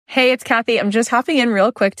Hey, it's Kathy. I'm just hopping in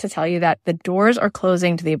real quick to tell you that the doors are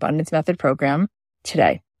closing to the Abundance Method program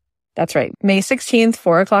today. That's right. May 16th,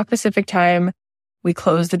 4:00 Pacific time, we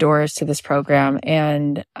close the doors to this program.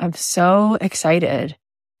 And I'm so excited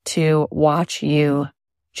to watch you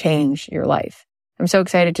change your life. I'm so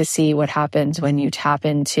excited to see what happens when you tap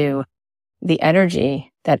into the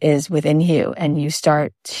energy that is within you and you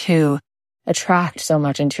start to attract so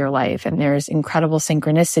much into your life, and there's incredible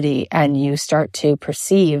synchronicity, and you start to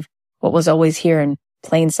perceive what was always here in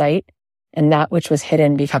plain sight, and that which was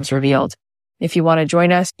hidden becomes revealed. If you want to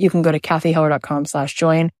join us, you can go to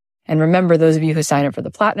kathyheller.com/join. And remember, those of you who sign up for the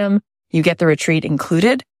Platinum, you get the retreat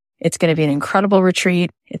included. It's going to be an incredible retreat.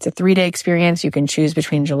 It's a 3-day experience. You can choose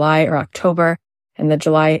between July or October, and the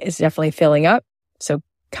July is definitely filling up. So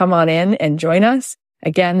come on in and join us.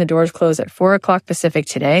 Again, the doors close at 4:00 Pacific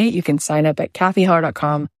today. You can sign up at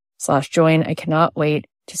kathyheller.com/join. I cannot wait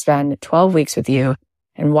to spend 12 weeks with you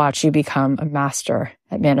and watch you become a master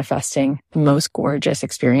at manifesting the most gorgeous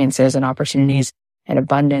experiences and opportunities and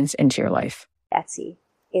abundance into your life. Etsy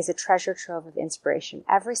is a treasure trove of inspiration.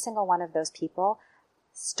 Every single one of those people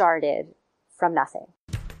started from nothing.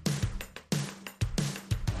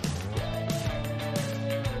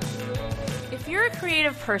 If you're a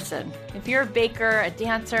creative person, if you're a baker, a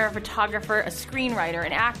dancer, a photographer, a screenwriter,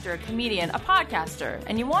 an actor, a comedian, a podcaster,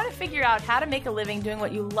 and you want to figure out how to make a living doing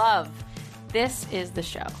what you love, this is the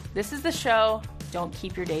show. This is the show. Don't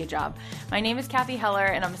keep your day job. My name is Kathy Heller,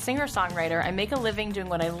 and I'm a singer-songwriter. I make a living doing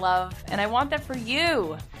what I love, and I want that for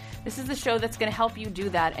you. This is the show that's going to help you do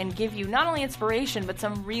that and give you not only inspiration, but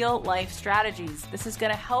some real-life strategies. This is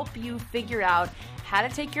going to help you figure out how to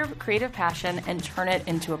take your creative passion and turn it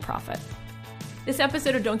into a profit. This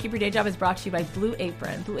episode of Don't Keep Your Day Job is brought to you by Blue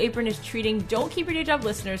Apron. Blue Apron is treating Don't Keep Your Day Job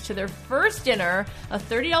listeners to their first dinner, a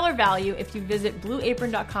 $30 value, if you visit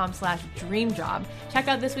blueapron.com/dreamjob. Check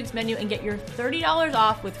out this week's menu and get your $30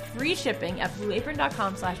 off with free shipping at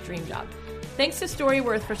blueapron.com/dreamjob. Thanks to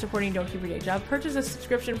Storyworth for supporting Don't Keep Your Day Job. Purchase a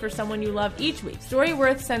subscription for someone you love each week.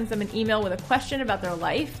 Storyworth sends them an email with a question about their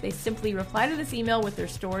life. They simply reply to this email with their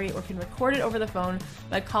story or can record it over the phone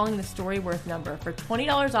by calling the Storyworth number. For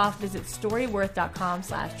 $20 off, visit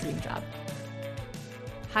storyworth.com/dreamjob.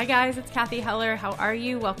 Hi guys, it's Kathy Heller. How are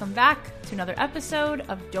you? Welcome back to another episode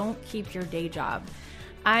of Don't Keep Your Day Job.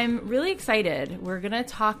 I'm really excited. We're going to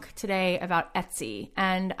talk today about Etsy,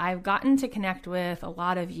 and I've gotten to connect with a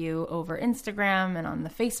lot of you over Instagram and on the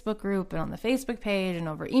Facebook group and on the Facebook page and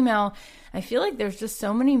over email. I feel like there's just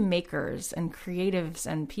so many makers and creatives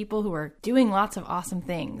and people who are doing lots of awesome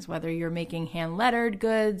things, whether you're making hand-lettered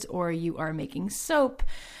goods or you are making soap.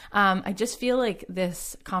 I just feel like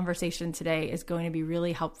this conversation today is going to be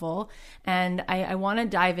really helpful, and I want to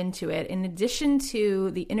dive into it. In addition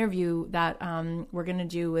to the interview that we're going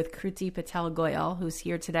to do with Kruti Patel Goyal, who's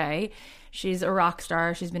here today. She's a rock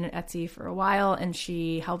star. She's been at Etsy for a while, and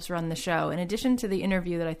she helps run the show. In addition to the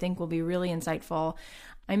interview that I think will be really insightful,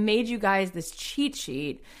 I made you guys this cheat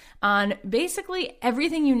sheet on basically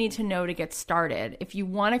everything you need to know to get started. If you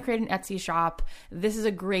want to create an Etsy shop, this is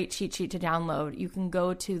a great cheat sheet to download. You can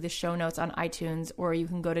go to the show notes on iTunes, or you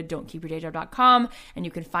can go to don'tkeepyourdayjob.com and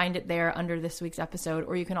you can find it there under this week's episode,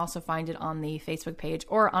 or you can also find it on the Facebook page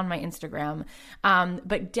or on my Instagram.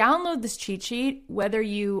 But download this cheat sheet, whether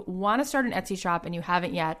you want to start an Etsy shop and you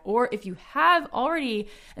haven't yet, or if you have already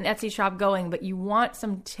an Etsy shop going, but you want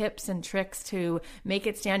some tips and tricks to make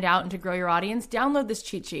it stand out and to grow your audience, download this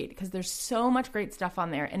cheat sheet, because there's so much great stuff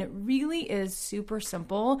on there, and it really is super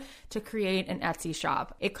simple to create an Etsy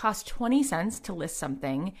shop. It costs 20 cents to list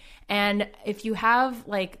something, and if you have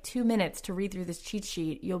like 2 minutes to read through this cheat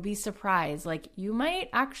sheet, you'll be surprised. Like, you might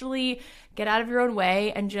actually get out of your own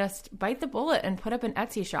way and just bite the bullet and put up an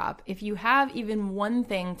Etsy shop. If you have even one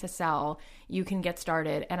thing to sell, you can get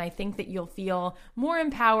started. And I think that you'll feel more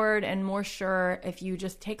empowered and more sure if you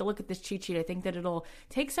just take a look at this cheat sheet. I think that it'll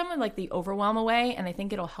take some of like the overwhelm away, and I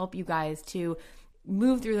think it'll help you guys to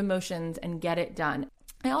move through the motions and get it done.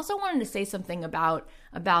 I also wanted to say something about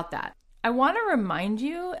that. I want to remind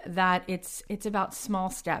you that it's about small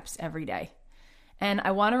steps every day. And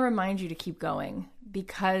I want to remind you to keep going,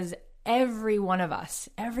 because every one of us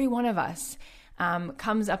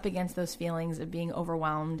comes up against those feelings of being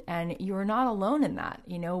overwhelmed, and you're not alone in that.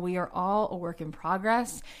 You know, we are all a work in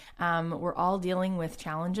progress. We're all dealing with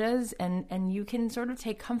challenges, and you can sort of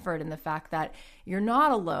take comfort in the fact that you're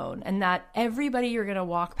not alone, and that everybody you're going to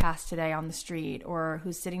walk past today on the street, or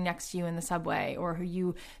who's sitting next to you in the subway, or who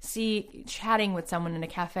you see chatting with someone in a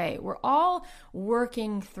cafe, we're all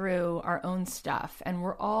working through our own stuff, and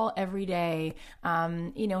we're all every day,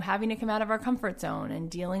 having to come out of our comfort zone and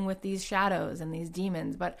dealing with these shadows and these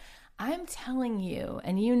demons. But I'm telling you,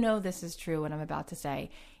 and you know this is true what I'm about to say,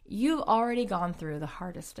 you've already gone through the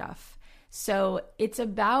hardest stuff. So it's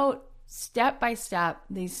about step by step,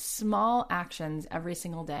 these small actions every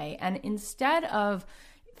single day. And instead of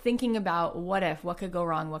thinking about what could go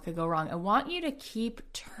wrong, I want you to keep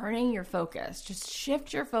turning your focus. Just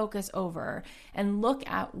shift your focus over and look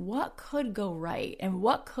at what could go right and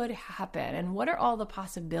what could happen and what are all the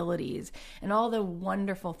possibilities and all the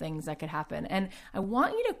wonderful things that could happen. And I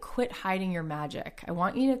want you to quit hiding your magic. I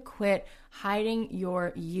want you to quit hiding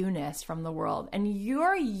your you-ness from the world. And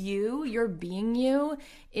your being you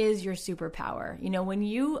is your superpower. When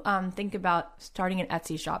you think about starting an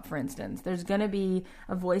Etsy shop, for instance, there's going to be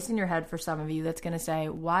a voice in your head for some of you that's going to say,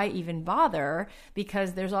 why even bother?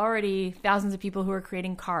 Because there's already thousands of people who are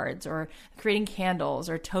creating cards or creating candles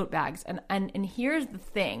or tote bags. And here's the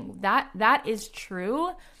thing, that is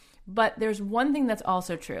true, but there's one thing that's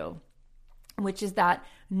also true, which is that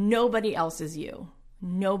nobody else is you.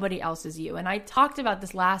 Nobody else is you. And I talked about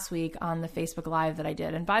this last week on the Facebook Live that I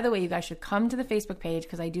did. And by the way, you guys should come to the Facebook page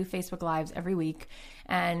because I do Facebook Lives every week,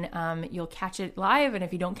 and you'll catch it live. And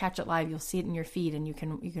if you don't catch it live, you'll see it in your feed and you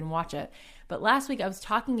can watch it. But last week I was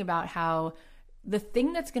talking about how the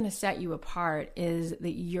thing that's going to set you apart is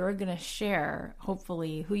that you're going to share,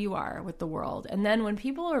 hopefully, who you are with the world. And then when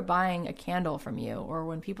people are buying a candle from you, or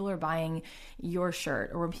when people are buying your shirt,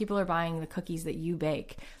 or when people are buying the cookies that you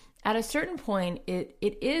bake, at a certain point, it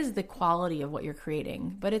is the quality of what you're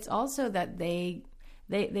creating, but it's also that they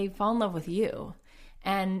fall in love with you.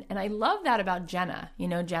 And I love that about Jenna.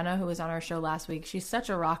 Jenna, who was on our show last week, she's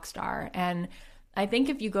such a rock star. And I think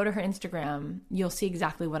if you go to her Instagram, you'll see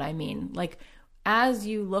exactly what I mean. Like, as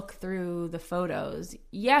you look through the photos,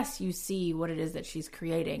 yes, you see what it is that she's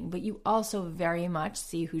creating, but you also very much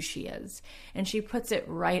see who she is. And she puts it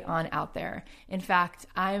right on out there. In fact,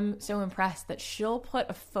 I'm so impressed that she'll put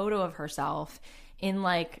a photo of herself in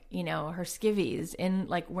her skivvies, in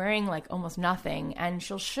wearing almost nothing, and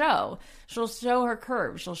she'll show her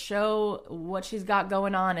curves, she'll show what she's got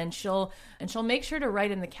going on, and she'll make sure to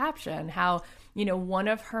write in the caption how one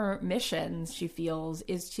of her missions, she feels,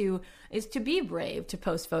 is to be brave to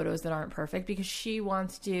post photos that aren't perfect, because she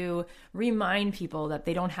wants to remind people that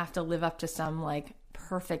they don't have to live up to some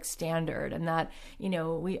perfect standard, and that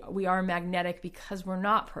we are magnetic because we're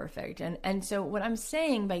not perfect. And so what I'm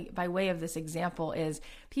saying by way of this example is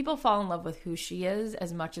people fall in love with who she is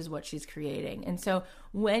as much as what she's creating. And so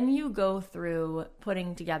when you go through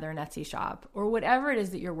putting together an Etsy shop, or whatever it is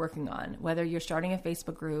that you're working on, whether you're starting a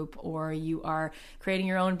Facebook group or you are creating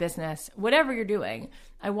your own business, whatever you're doing,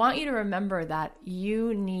 I want you to remember that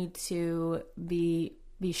you need to be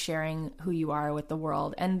sharing who you are with the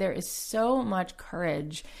world. And there is so much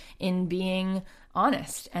courage in being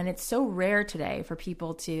honest. And it's so rare today for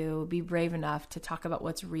people to be brave enough to talk about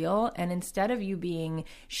what's real. And instead of you being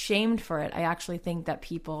shamed for it, I actually think that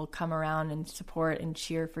people come around and support and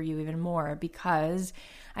cheer for you even more, because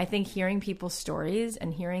I think hearing people's stories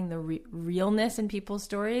and hearing the realness in people's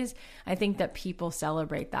stories, I think that people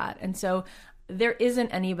celebrate that. And so there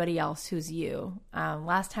isn't anybody else who's you.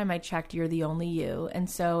 Last time I checked, you're the only you. And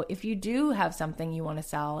so if you do have something you want to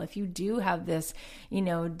sell, if you do have this,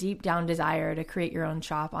 deep down desire to create your own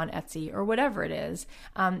shop on Etsy or whatever it is,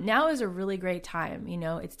 now is a really great time.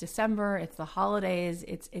 It's December, it's the holidays,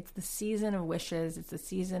 it's the season of wishes, it's the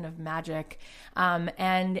season of magic.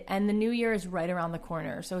 And the new year is right around the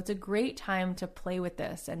corner. So it's a great time to play with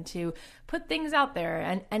this and to put things out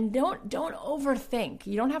there, and don't overthink.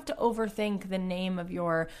 You don't have to overthink the name of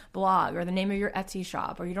your blog or the name of your Etsy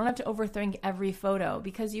shop, or you don't have to overthink every photo,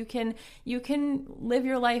 because you can live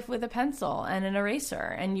your life with a pencil and an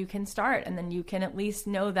eraser, and you can start, and then you can at least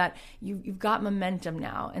know that you've got momentum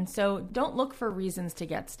now. And so don't look for reasons to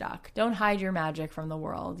get stuck. Don't hide your magic from the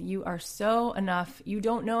world. You are so enough. You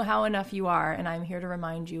don't know how enough you are, and I'm here to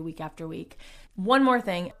remind you week after week. One more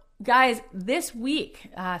thing. Guys, this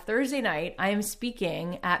week, Thursday night, I am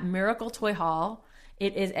speaking at Miracle Toy Hall.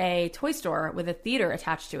 It is a toy store with a theater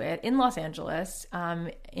attached to it in Los Angeles,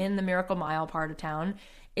 in the Miracle Mile part of town.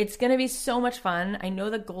 It's going to be so much fun. I know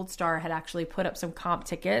that Gold Star had actually put up some comp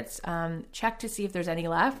tickets. Check to see if there's any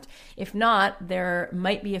left. If not, there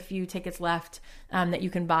might be a few tickets left that you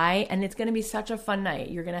can buy. And it's going to be such a fun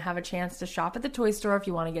night. You're going to have a chance to shop at the toy store if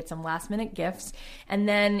you want to get some last minute gifts. And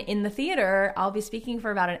then in the theater, I'll be speaking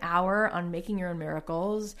for about an hour on making your own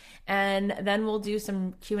miracles. And then we'll do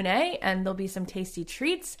some Q&A, and there'll be some tasty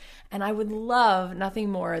treats. And I would love nothing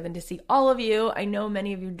more than to see all of you. I know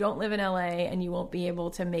many of you don't live in LA and you won't be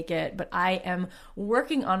able to to make it, but I am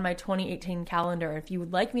working on my 2018 calendar. If you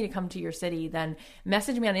would like me to come to your city, then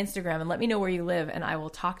message me on Instagram and let me know where you live, and I will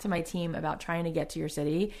talk to my team about trying to get to your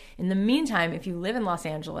city. In the meantime, if you live in Los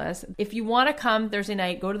Angeles, if you want to come Thursday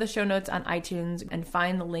night, go to the show notes on iTunes and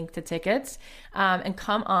find the link to tickets, and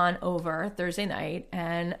come on over Thursday night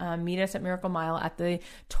and meet us at Miracle Mile at the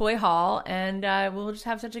Toy Hall, and we'll just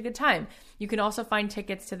have such a good time. You can also find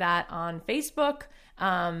tickets to that on Facebook,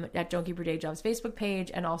 at Don't Keep Your Day Job's Facebook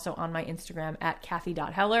page, and also on my Instagram at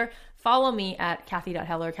Kathy.Heller. Follow me at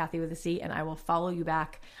Kathy.Heller, Kathy with a C, and I will follow you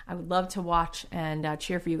back. I would love to watch and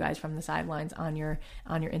cheer for you guys from the sidelines on your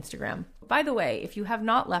Instagram. By the way, if you have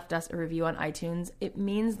not left us a review on iTunes, it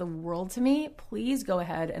means the world to me. Please go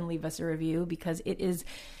ahead and leave us a review, because it is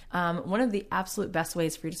one of the absolute best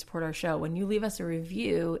ways for you to support our show. When you leave us a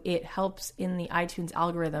review, it helps in the iTunes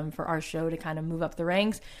algorithm for our show to kind of move up the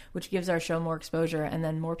ranks, which gives our show more exposure, and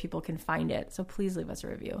then more people can find it. So please leave us a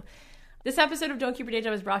review. This episode of Don't Keep Your Day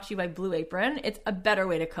Job is brought to you by Blue Apron. It's a better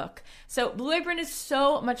way to cook. So Blue Apron is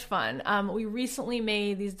so much fun. We recently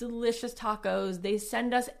made these delicious tacos. They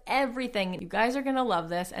send us everything. You guys are going to love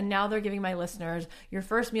this. And now they're giving my listeners your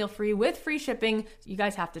first meal free with free shipping. You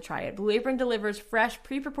guys have to try it. Blue Apron delivers fresh,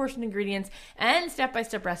 pre-proportioned ingredients and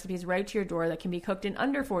step-by-step recipes right to your door that can be cooked in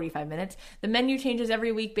under 45 minutes. The menu changes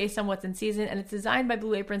every week based on what's in season, and it's designed by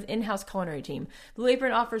Blue Apron's in-house culinary team. Blue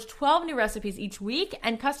Apron offers 12 new recipes each week,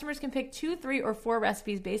 and customers can pick 2, 3, or 4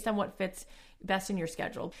 recipes based on what fits best in your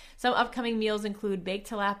schedule. Some upcoming meals include baked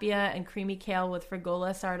tilapia and creamy kale with frigola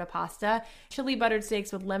sarda pasta, chili buttered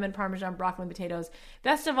steaks with lemon parmesan broccoli and potatoes.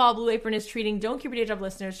 Best of all, Blue Apron is treating Don't Keep Your Day Job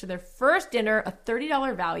listeners to their first dinner, a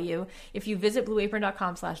 $30 value, if you visit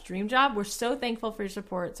blueapron.com/dreamjob. We're so thankful for your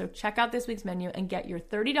support. So check out this week's menu and get your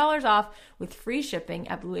 $30 off with free shipping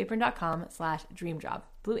at blueapron.com/dreamjob.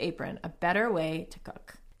 Blue Apron, a better way to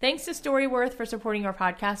cook. Thanks to Storyworth for supporting our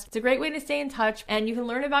podcast. It's a great way to stay in touch, and you can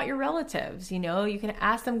learn about your relatives. You know, you can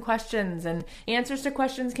ask them questions, and answers to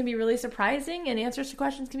questions can be really surprising, and answers to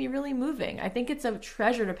questions can be really moving. I think it's a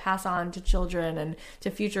treasure to pass on to children and to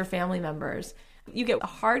future family members. You get a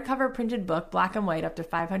hardcover printed book, black and white, up to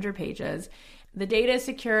 500 pages. The data is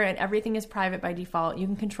secure and everything is private by default. You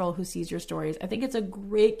can control who sees your stories. I think it's a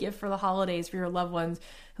great gift for the holidays for your loved ones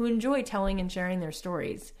who enjoy telling and sharing their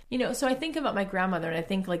stories. You know, so I think about my grandmother, and I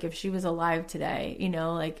think, like, if she was alive today, you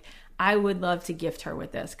know, like, I would love to gift her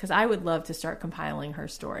with this, because I would love to start compiling her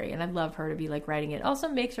story, and I'd love her to be like writing it. It also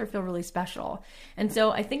makes her feel really special. And so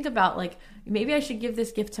I think about, like, maybe I should give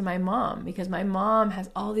this gift to my mom, because my mom has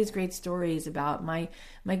all these great stories about my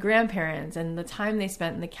grandparents and the time they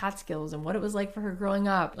spent in the Catskills and what it was like for her growing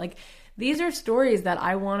up. Like, these are stories that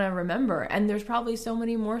I want to remember, and there's probably so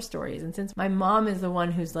many more stories. And since my mom is the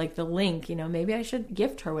one who's like the link, you know, maybe I should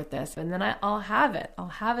gift her with this, and then I'll have it,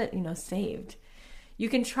 you know, saved. You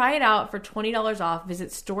can try it out for $20 off. Visit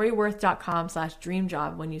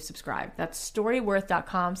storyworth.com/dreamjob when you subscribe. That's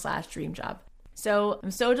storyworth.com/dreamjob. So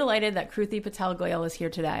I'm so delighted that Kruti Patel Goyal is here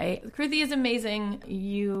today. Kruti is amazing.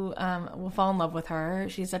 You will fall in love with her.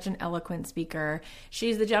 She's such an eloquent speaker.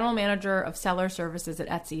 She's the general manager of seller services at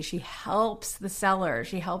Etsy. She helps the sellers.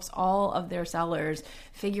 She helps all of their sellers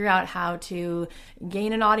figure out how to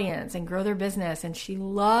gain an audience and grow their business. And she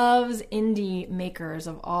loves indie makers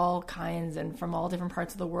of all kinds and from all different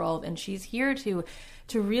parts of the world. And she's here to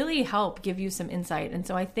really help give you some insight. And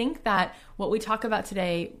so I think that what we talk about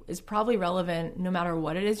today is probably relevant no matter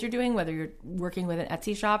what it is you're doing, whether you're working with an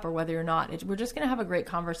Etsy shop or whether you're not. We're just going to have a great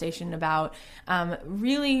conversation about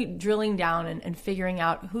really drilling down and figuring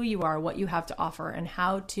out who you are, what you have to offer, and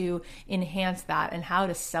how to enhance that and how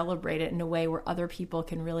to celebrate it in a way where other people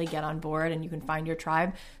can really get on board and you can find your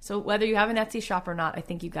tribe. So whether you have an Etsy shop or not, I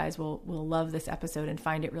think you guys will love this episode and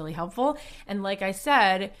find it really helpful. And like I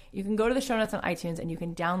said, you can go to the show notes on iTunes and you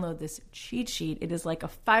can download this cheat sheet. It is like a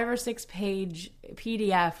 5 or 6 page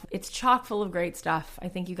PDF. It's chock full of great stuff. I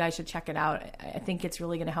think you guys should check it out. I think it's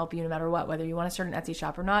really going to help you no matter what, whether you want to start an Etsy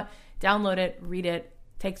shop or not. Download it, read it.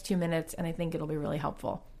 Takes 2 minutes, and I think it'll be really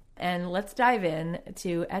helpful. And let's dive in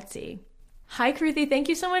to Etsy. Hi, Kruti. Thank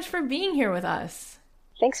you so much for being here with us.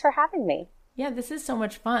 Thanks for having me. Yeah, this is so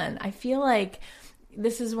much fun. I feel like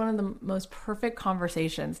this is one of the most perfect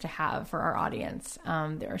conversations to have for our audience.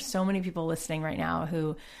 There are so many people listening right now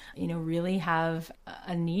who, you know, really have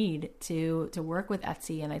a need to work with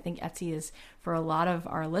Etsy. And I think Etsy is, for a lot of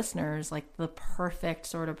our listeners, like the perfect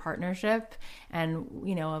sort of partnership and,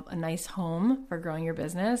 you know, a nice home for growing your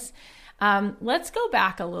business. Let's go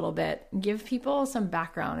back a little bit and give people some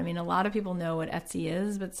background. I mean, a lot of people know what Etsy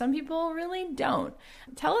is, but some people really don't.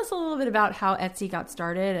 Tell us a little bit about how Etsy got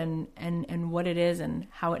started and what it is and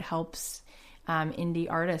how it helps indie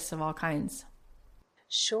artists of all kinds.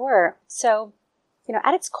 Sure. So,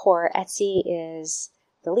 at its core, Etsy is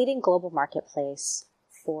the leading global marketplace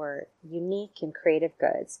for unique and creative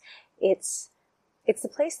goods. It's the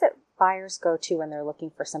place that buyers go to when they're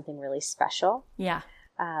looking for something really special. Yeah.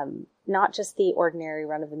 Not just the ordinary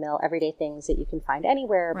run-of-the-mill everyday things that you can find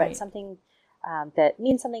anywhere, Right. but something that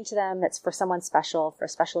means something to them, that's for someone special, for a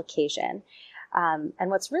special occasion. And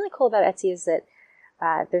what's really cool about Etsy is that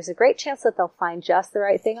there's a great chance that they'll find just the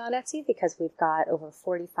right thing on Etsy, because we've got over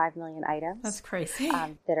 45 million items. That's crazy.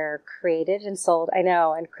 That are created and sold. I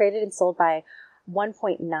know, and created and sold by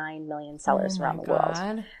 1.9 million sellers around the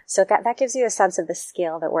world. So that gives you a sense of the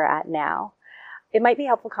scale that we're at now. It might be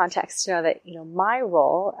helpful context to know that, my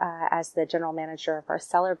role as the general manager of our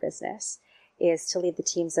seller business is to lead the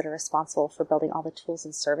teams that are responsible for building all the tools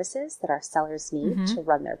and services that our sellers need to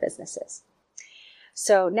run their businesses.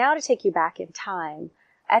 So now to take you back in time,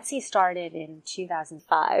 Etsy started in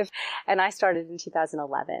 2005 and I started in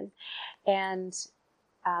 2011. And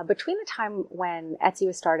between the time when Etsy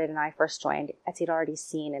was started and I first joined, Etsy had already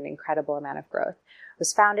seen an incredible amount of growth. It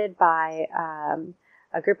was founded by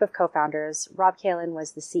a group of co-founders. Rob Kalin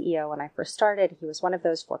was the CEO when I first started. He was one of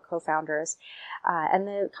those 4 co-founders. And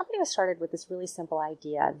the company was started with this really simple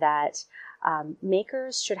idea that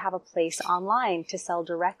makers should have a place online to sell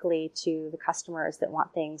directly to the customers that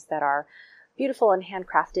want things that are beautiful and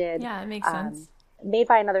handcrafted. Yeah, it makes sense. Made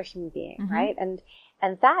by another human being, right? And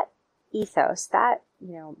that ethos, that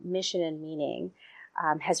mission and meaning,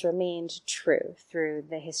 has remained true through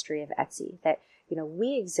the history of Etsy. That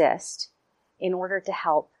we exist in order to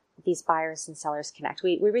help these buyers and sellers connect.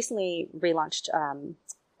 We recently relaunched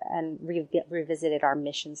and revisited our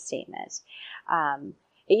mission statement.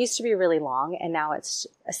 It used to be really long, and now it's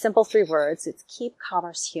a simple 3 words. It's keep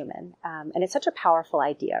commerce human. And it's such a powerful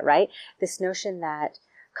idea, right? This notion that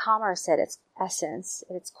commerce at its essence,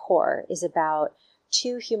 at its core, is about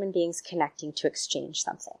 2 human beings connecting to exchange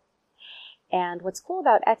something. And what's cool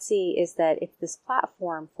about Etsy is that it's this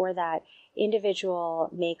platform for that individual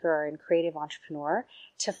maker and creative entrepreneur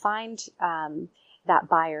to find that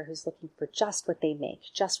buyer who's looking for just what they make,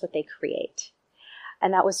 just what they create.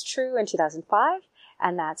 And that was true in 2005.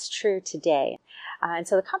 And that's true today. And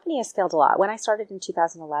so the company has scaled a lot. When I started in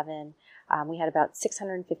 2011, we had about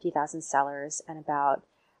 650,000 sellers and about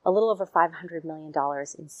a little over $500 million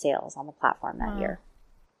in sales on the platform that year.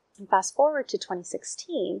 And fast forward to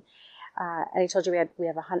 2016, and I told you we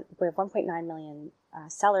have 1.9 million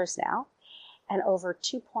sellers now, and over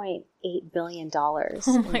 $2.8 billion in gross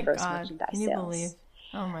merchandise Can you sales. believe?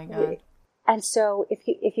 Oh my God. And so if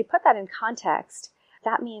you put that in context,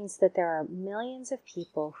 that means that there are millions of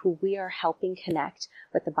people who we are helping connect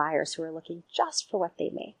with the buyers who are looking just for what they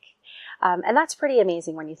make. And that's pretty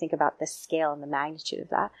amazing when you think about the scale and the magnitude of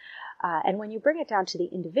that. And when you bring it down to the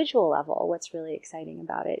individual level, what's really exciting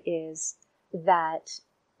about it is that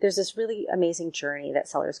there's this really amazing journey that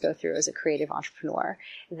sellers go through as a creative entrepreneur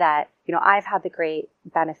that, I've had the great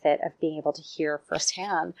benefit of being able to hear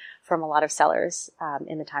firsthand from a lot of sellers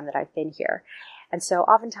in the time that I've been here. And so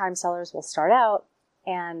oftentimes sellers will start out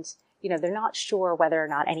and, they're not sure whether or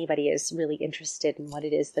not anybody is really interested in what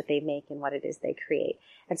it is that they make and what it is they create.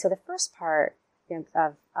 And so the first part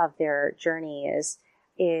of their journey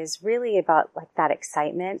is really about like that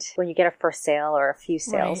excitement when you get a first sale or a few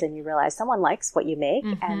sales and you realize someone likes what you make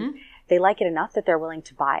and they like it enough that they're willing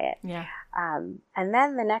to buy it. Yeah. And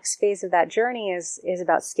then the next phase of that journey is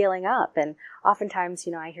about scaling up. And oftentimes,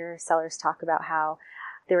 I hear sellers talk about how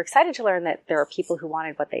they were excited to learn that there are people who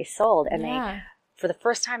wanted what they sold. And they, for the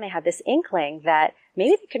first time, they had this inkling that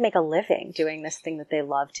maybe they could make a living doing this thing that they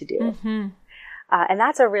love to do. And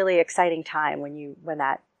that's a really exciting time when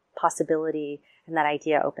that possibility and that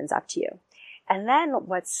idea opens up to you. And then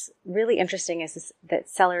what's really interesting is that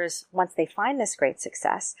sellers, once they find this great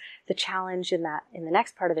success, the challenge in the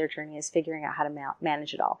next part of their journey is figuring out how to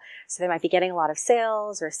manage it all. So they might be getting a lot of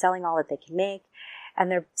sales or selling all that they can make,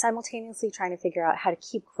 and they're simultaneously trying to figure out how to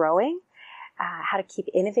keep growing, how to keep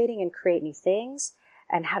innovating and create new things,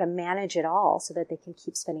 and how to manage it all so that they can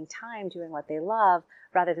keep spending time doing what they love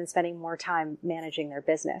rather than spending more time managing their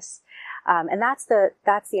business. And that's the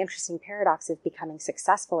interesting paradox of becoming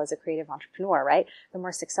successful as a creative entrepreneur, right? The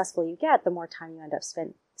more successful you get, the more time you end up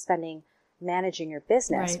spending managing your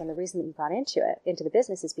business. When the reason that you got into the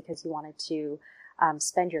business is because you wanted to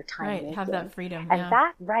spend your time making. Have that freedom. And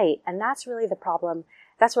and that's really the problem.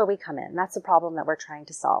 That's where we come in. That's the problem that we're trying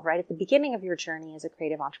to solve, right? At the beginning of your journey as a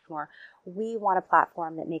creative entrepreneur, we want a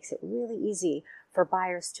platform that makes it really easy for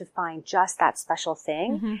buyers to find just that special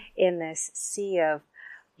thing in this sea of,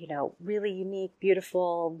 really unique,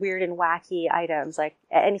 beautiful, weird and wacky items, like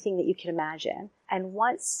anything that you can imagine. And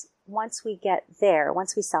once once we get there,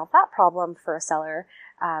 once we solve that problem for a seller,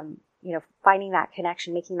 finding that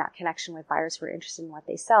connection, making that connection with buyers who are interested in what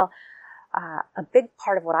they sell, a big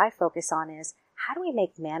part of what I focus on is how do we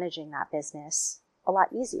make managing that business a lot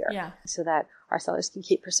easier so that our sellers can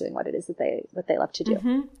keep pursuing what it is that they love to do.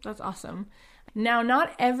 Mm-hmm. That's awesome. Now,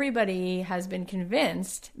 not everybody has been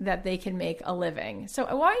convinced that they can make a living. So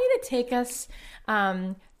I want you to take us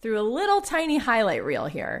through a little tiny highlight reel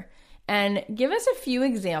here and give us a few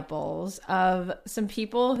examples of some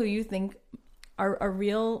people who you think are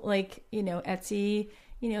real, like, Etsy,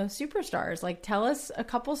 superstars. Like, tell us a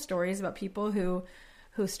couple stories about people who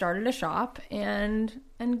started a shop and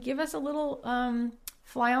give us a little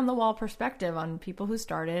fly on the wall perspective on people who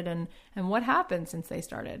started and what happened since they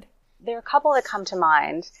started. There are a couple that come to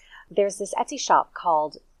mind. There's this Etsy shop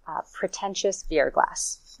called Pretentious Beer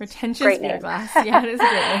Glass. Pretentious Beer Glass. Yeah, it is a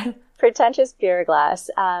great name. Pretentious Beer Glass.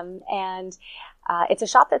 It's a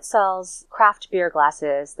shop that sells craft beer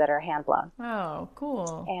glasses that are hand blown. Oh,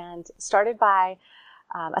 cool. And started by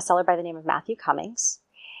a seller by the name of Matthew Cummings.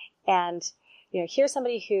 And, here's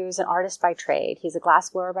somebody who's an artist by trade. He's a glass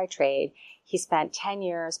blower by trade. He spent 10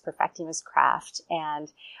 years perfecting his craft,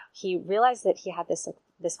 and he realized that he had this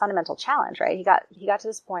fundamental challenge, right? He got to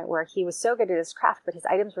this point where he was so good at his craft, but his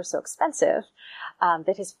items were so expensive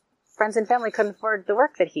that his friends and family couldn't afford the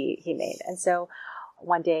work that he made. And so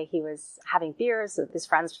one day he was having beers with his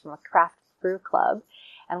friends from a craft brew club,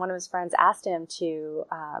 and one of his friends asked him to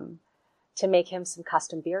make him some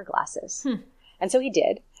custom beer glasses. And so he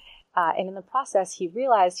did. And in the process, he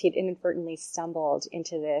realized he'd inadvertently stumbled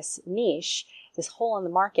into this niche, this hole in the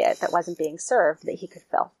market that wasn't being served that he could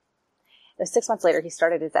fill. 6 months later, he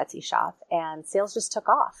started his Etsy shop, and sales just took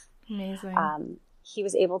off. Amazing. He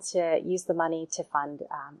was able to use the money to fund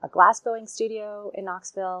a glass blowing studio in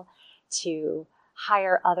Knoxville, to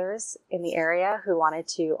hire others in the area who wanted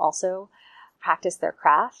to also practice their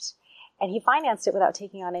craft. And he financed it without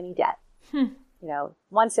taking on any debt.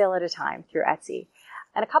 One sale at a time through Etsy.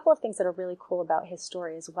 And a couple of things that are really cool about his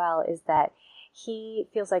story as well is that he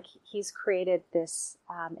feels like he's created this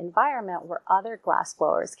environment where other glass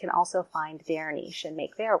blowers can also find their niche and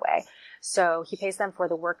make their way. So he pays them for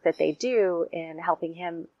the work that they do in helping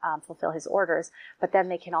him fulfill his orders, but then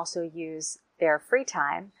they can also use their free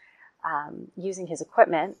time using his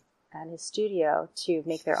equipment and his studio to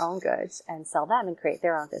make their own goods and sell them and create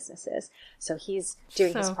their own businesses. So he's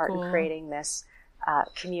doing his part in creating this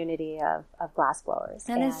community of glass blowers.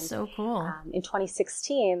 That is so cool. In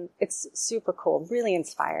 2016, it's super cool, really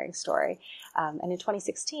inspiring story. And in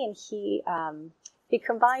 2016, he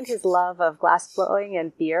combined his love of glass blowing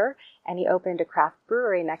and beer, and he opened a craft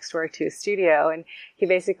brewery next door to his studio. And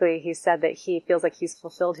he said that he feels like he's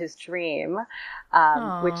fulfilled his dream,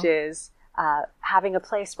 which is having a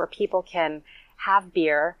place where people can have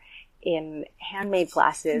beer in handmade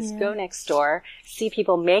glasses, go next door, see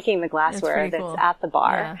people making the glassware that's at the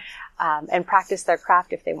bar, and practice their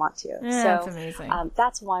craft if they want to. Yeah, so that's amazing.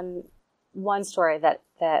 That's one story that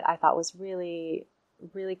I thought was really,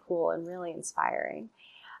 really cool and really inspiring.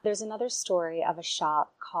 There's another story of a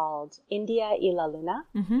shop called India y la Luna.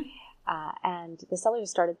 And the seller who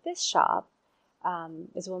started this shop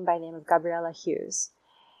is a woman by the name of Gabriela Hughes.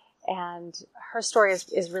 And her story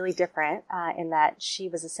is really different in that she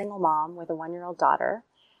was a single mom with a 1-year-old daughter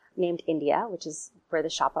named India, which is where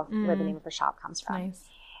where the name of her shop comes from. Nice.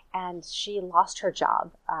 And she lost her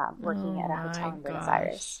job working at a hotel in Buenos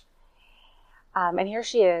Aires. And here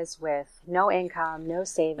she is with no income, no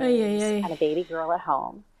savings, and a baby girl at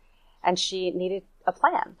home. And she needed a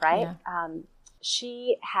plan, right? Yeah.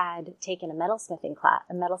 She had taken a metalsmithing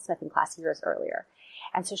class years earlier.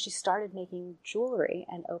 And so she started making jewelry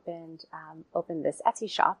and opened this Etsy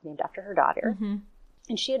shop named after her daughter.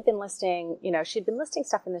 And she had been listing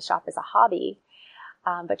stuff in the shop as a hobby.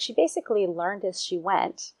 But she basically learned as she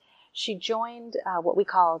went. She joined what we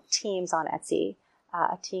call teams on Etsy,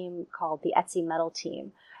 a team called the Etsy Metal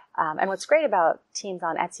Team. And what's great about teams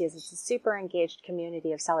on Etsy is it's a super engaged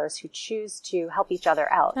community of sellers who choose to help each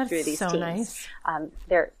other out through these teams. Nice.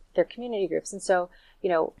 They're community groups. And so,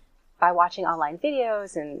 by watching online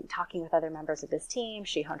videos and talking with other members of this team,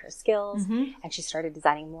 she honed her skills, and she started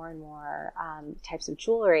designing more and more types of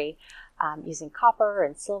jewelry using copper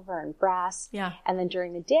and silver and brass. Yeah. And then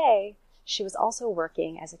during the day, she was also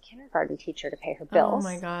working as a kindergarten teacher to pay her bills. Oh,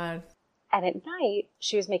 my God. And at night,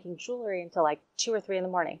 she was making jewelry until like 2 or 3 in the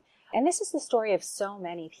morning. And this is the story of so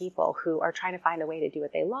many people who are trying to find a way to do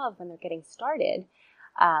what they love when they're getting started.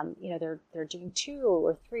 They're doing 2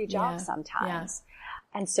 or 3 jobs sometimes.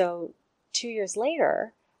 Yeah. And so 2 years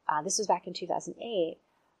later, this was back in 2008,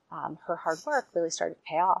 her hard work really started to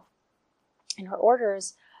pay off. And her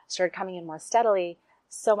orders started coming in more steadily,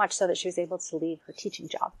 so much so that she was able to leave her teaching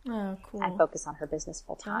job and focus on her business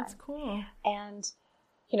full time. That's cool. And,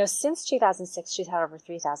 since 2006, she's had over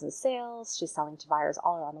 3,000 sales. She's selling to buyers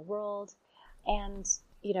all around the world. And,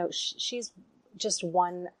 she's just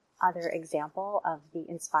one other example of the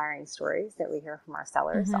inspiring stories that we hear from our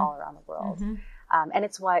sellers all around the world. And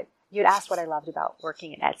it's what you'd asked what I loved about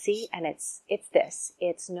working at Etsy. And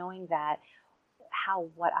it's knowing that how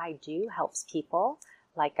what I do helps people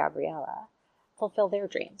like Gabriella fulfill their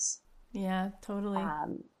dreams. Yeah, totally.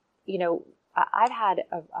 I've had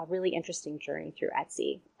a really interesting journey through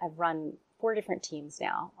Etsy. I've run 4 different teams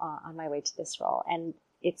now on my way to this role. And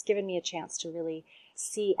it's given me a chance to really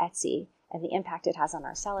see Etsy and the impact it has on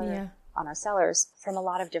our sellers from a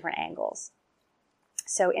lot of different angles.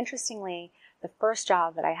 So interestingly, the first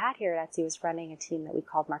job that I had here at Etsy was running a team that we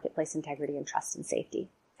called Marketplace Integrity and Trust and Safety.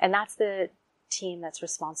 And that's the team that's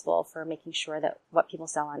responsible for making sure that what people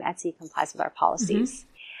sell on Etsy complies with our policies.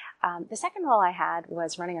 The second role I had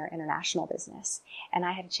was running our international business. And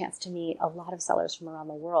I had a chance to meet a lot of sellers from around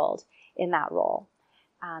the world in that role.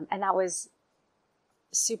 And that was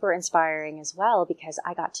super inspiring as well, because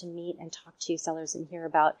I got to meet and talk to sellers and hear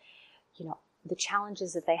about, the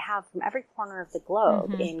challenges that they have from every corner of the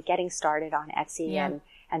globe in getting started on Etsy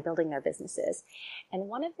and building their businesses. And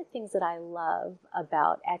one of the things that I love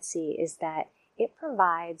about Etsy is that it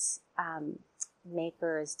provides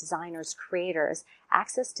makers, designers, creators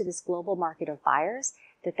access to this global market of buyers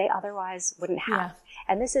that they otherwise wouldn't have. Yeah.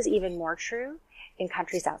 And this is even more true in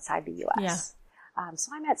countries outside the U.S. Yeah.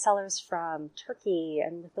 So I met sellers from Turkey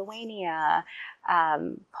and Lithuania,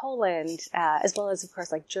 Poland, as well as, of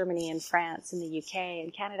course, like Germany and France and the UK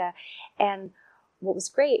and Canada. And what was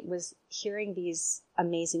great was hearing these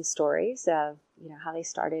amazing stories of, how they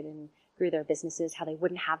started and grew their businesses, how they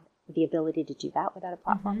wouldn't have the ability to do that without a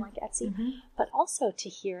platform like Etsy, but also to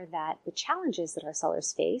hear that the challenges that our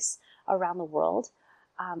sellers face around the world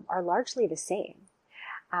are largely the same.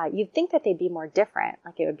 You'd think that they'd be more different.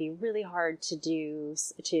 Like it would be really hard to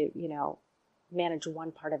manage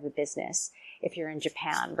one part of a business if you're in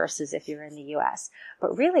Japan versus if you're in the US.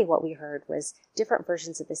 But really what we heard was different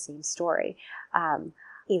versions of the same story.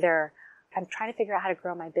 Either I'm trying to figure out how to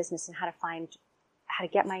grow my business and how to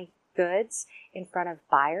get my goods in front of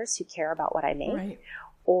buyers who care about what I make, right.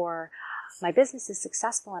 Or my business is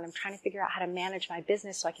successful and I'm trying to figure out how to manage my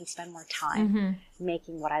business so I can spend more time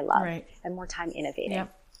making what I love, right. And more time innovating.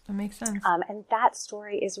 Yep. That makes sense. And that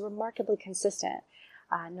story is remarkably consistent,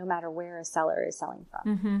 no matter where a seller is selling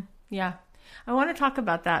from. Yeah. I want to talk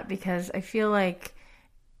about that because I feel like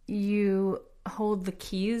you hold the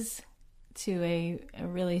keys to a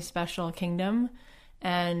really special kingdom.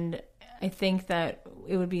 And I think that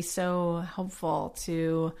it would be so helpful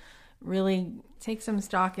to really take some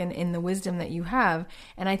stock in the wisdom that you have.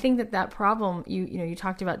 And I think that problem you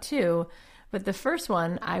talked about too, but the first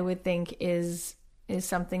one I would think is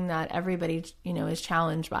something that everybody, is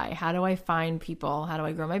challenged by. How do I find people? How do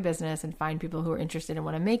I grow my business and find people who are interested in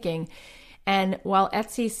what I'm making? And while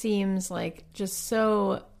Etsy seems like just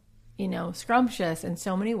so, scrumptious in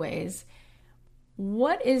so many ways,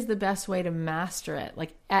 what is the best way to master it?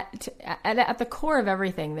 Like at the core of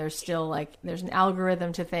everything, there's still there's an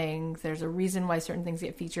algorithm to things. There's a reason why certain things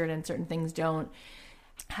get featured and certain things don't.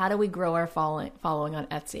 How do we grow our following on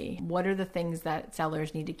Etsy? What are the things that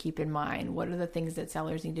sellers need to keep in mind? What are the things that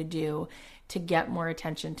sellers need to do to get more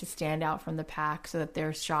attention, to stand out from the pack so that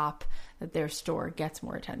their shop, that their store gets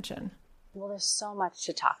more attention? Well, there's so much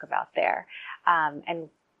to talk about there. And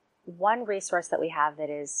one resource that we have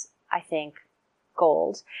that is, I think,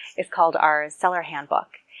 gold is called our Seller Handbook.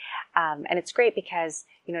 And it's great because,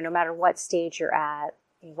 no matter what stage you're at,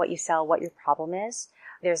 what you sell, what your problem is,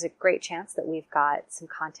 there's a great chance that we've got some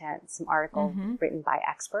content, some articles written by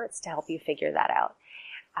experts to help you figure that out.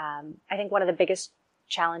 I think one of the biggest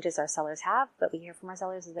challenges our sellers have, that we hear from our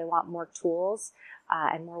sellers, is they want more tools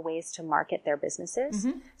and more ways to market their businesses.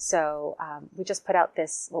 So we just put out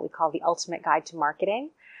this, what we call the Ultimate Guide to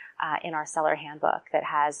Marketing in our Seller Handbook that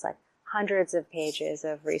has hundreds of pages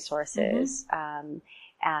of resources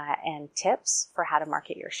and tips for how to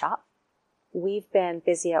market your shop. We've been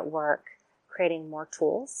busy at work creating more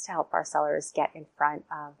tools to help our sellers get in front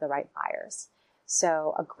of the right buyers.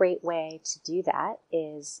 So a great way to do that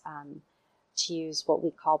is to use what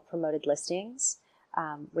we call promoted listings,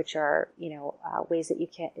 which are, ways that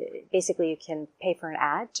you can pay for an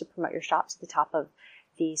ad to promote your shop to the top of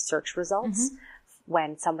the search results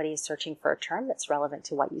when somebody is searching for a term that's relevant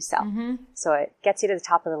to what you sell. So it gets you to the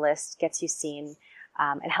top of the list, gets you seen,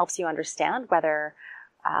 and helps you understand whether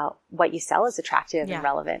what you sell is attractive and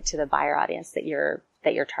relevant to the buyer audience that you're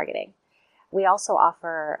targeting. We also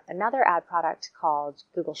offer another ad product called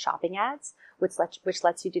Google Shopping Ads, which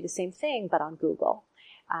lets you do the same thing, but on Google.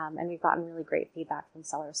 And we've gotten really great feedback from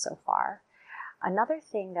sellers so far. Another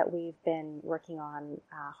thing that we've been working on,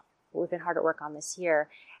 we've been hard at work on this year,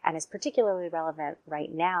 and is particularly relevant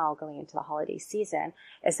right now going into the holiday season,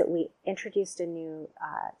 is that we introduced a new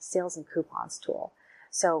sales and coupons tool.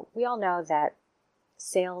 So we all know that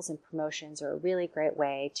sales and promotions are a really great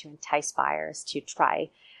way to entice buyers to try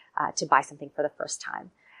to buy something for the first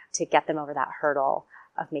time, to get them over that hurdle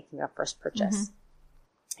of making a first purchase.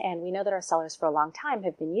 And we know that our sellers for a long time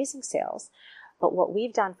have been using sales, but what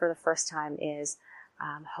we've done for the first time is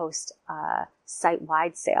host a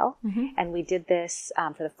site-wide sale. And we did this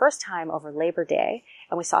for the first time over Labor Day,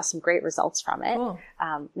 and we saw some great results from it. Cool.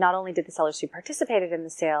 Not only did the sellers who participated in the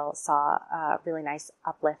sale saw a really nice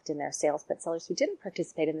uplift in their sales, but sellers who didn't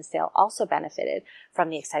participate in the sale also benefited from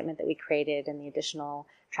the excitement that we created and the additional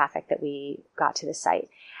traffic that we got to the site.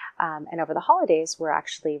 And over the holidays, we're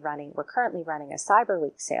currently running a Cyber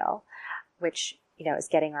Week sale, which is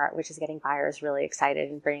getting buyers really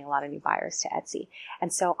excited and bringing a lot of new buyers to Etsy.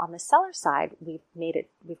 And so on the seller side, we've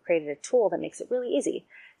created a tool that makes it really easy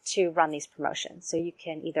to run these promotions. So you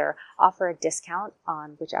can either offer a discount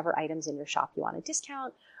on whichever items in your shop you want to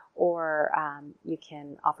discount, or you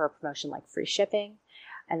can offer a promotion like free shipping.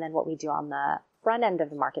 And then what we do on the front end of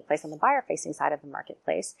the marketplace, on the buyer-facing side of the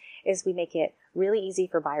marketplace, is we make it really easy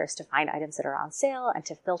for buyers to find items that are on sale and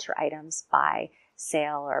to filter items by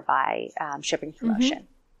sale or by shipping promotion.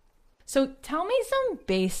 So tell me some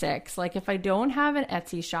basics. Like if I don't have an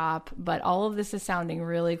Etsy shop, but all of this is sounding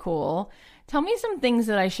really cool, tell me some things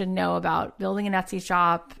that I should know about building an Etsy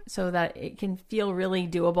shop so that it can feel really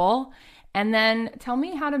doable. And then tell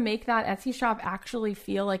me how to make that Etsy shop actually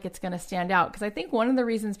feel like it's going to stand out. Because I think one of the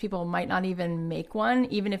reasons people might not even make one,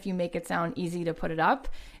 even if you make it sound easy to put it up,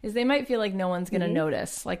 is they might feel like no one's going to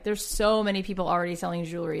notice. Like there's so many people already selling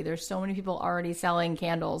jewelry. There's so many people already selling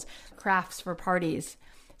candles, crafts for parties.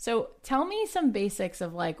 So tell me some basics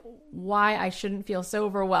of like why I shouldn't feel so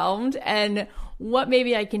overwhelmed and what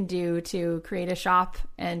maybe I can do to create a shop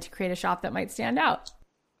and to create a shop that might stand out.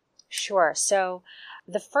 Sure. So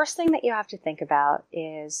the first thing that you have to think about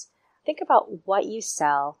is think about what you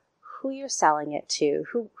sell, who you're selling it to,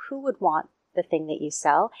 who would want the thing that you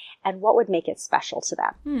sell, and what would make it special to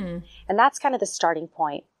them. And that's kind of the starting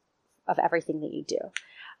point of everything that you do.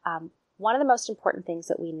 One of the most important things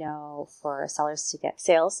that we know for sellers to get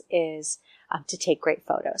sales is to take great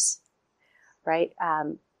photos, right?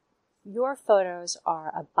 Your photos are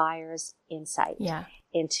a buyer's insight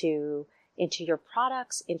into your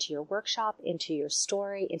products, into your workshop, into your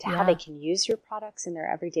story, into how they can use your products in their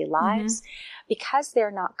everyday lives. Because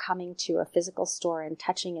they're not coming to a physical store and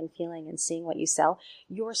touching and feeling and seeing what you sell,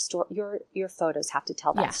 your photos have to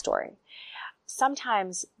tell that story.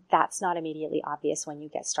 Sometimes that's not immediately obvious when you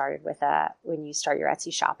get started when you start your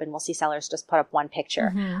Etsy shop, and we'll see sellers just put up one picture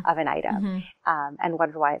of an item and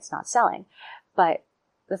wonder why it's not selling. But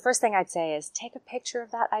the first thing I'd say is take a picture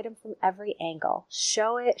of that item from every angle.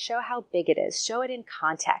 Show how big it is. Show it in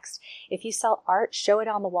context. If you sell art, show it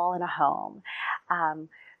on the wall in a home.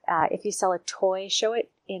 If you sell a toy, show it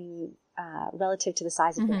in relative to the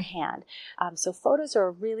size of your hand. So photos are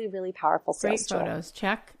a really, really powerful sales tool. Great photos.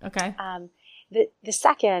 Check. Okay. The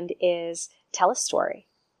second is tell a story.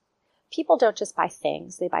 People don't just buy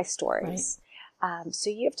things, they buy stories. Right. So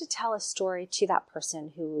you have to tell a story to that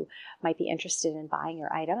person who might be interested in buying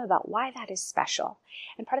your item about why that is special.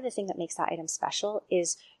 And part of the thing that makes that item special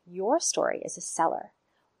is your story as a seller,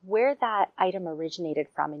 where that item originated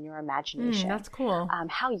from in your imagination. That's cool.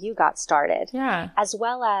 How you got started. Yeah. As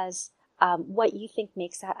well as what you think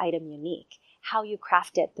makes that item unique, how you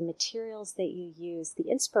craft it, the materials that you use, the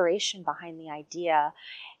inspiration behind the idea,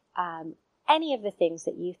 any of the things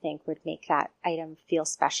that you think would make that item feel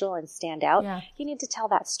special and stand out, you need to tell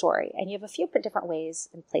that story. And you have a few different ways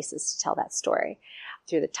and places to tell that story.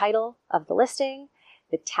 Through the title of the listing,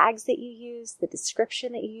 the tags that you use, the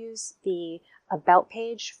description that you use, the about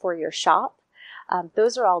page for your shop.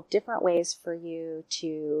 Those are all different ways for you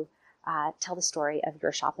to tell the story of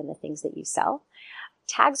your shop and the things that you sell.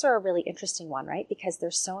 Tags are a really interesting one, right? Because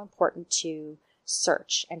they're so important to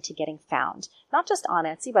search and to getting found, not just on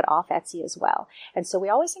Etsy, but off Etsy as well. And so we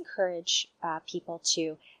always encourage people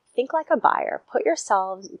to think like a buyer. Put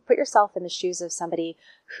yourself in the shoes of somebody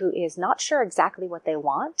who is not sure exactly what they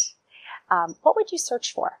want. What would you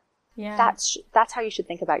search for? Yeah. That's how you should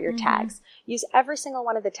think about your tags. Use every single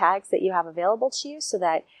one of the tags that you have available to you so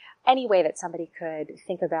that any way that somebody could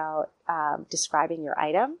think about describing your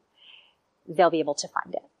item, they'll be able to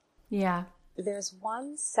find it. Yeah. There's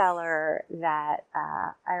one seller that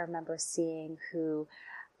I remember seeing who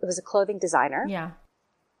it was a clothing designer. Yeah.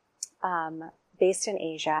 Based in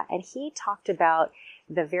Asia. And he talked about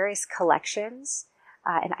the various collections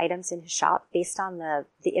and items in his shop based on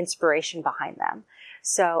the inspiration behind them.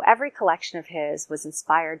 So every collection of his was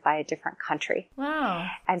inspired by a different country. Wow.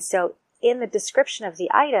 And so in the description of the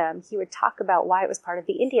item, he would talk about why it was part of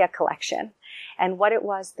the India collection and what it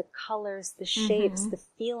was, the colors, the shapes, the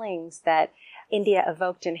feelings that India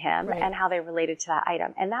evoked in him and how they related to that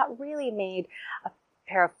item. And that really made a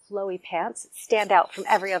pair of flowy pants stand out from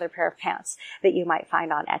every other pair of pants that you might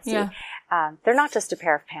find on Etsy. Yeah. They're not just a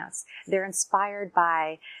pair of pants. They're inspired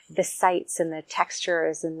by the sights and the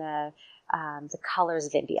textures and the colors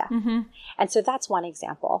of India. And so that's one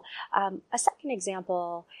example. A second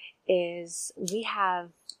example is we have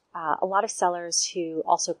a lot of sellers who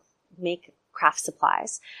also make craft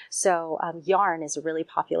supplies. So yarn is a really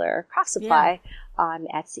popular craft supply on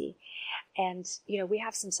Etsy. And, you know, we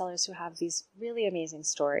have some sellers who have these really amazing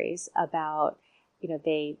stories about, you know,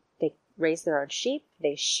 they raise their own sheep,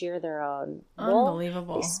 they shear their own wool,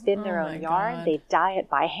 Unbelievable. They spin their own yarn, God. they dye it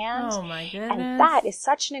by hand. Oh my goodness. And that is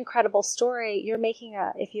such an incredible story. You're making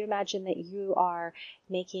if you imagine that you are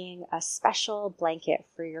making a special blanket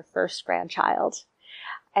for your first grandchild,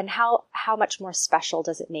 and how much more special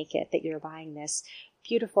does it make it that you're buying this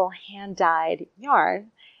beautiful hand-dyed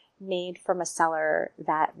yarn made from a seller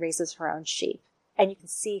that raises her own sheep. And you can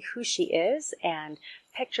see who she is and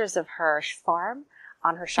pictures of her farm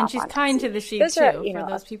on her shop. And she's kind to the sheep those too, are, you know,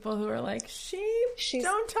 for those people who are like, sheep,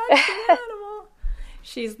 don't touch the animal.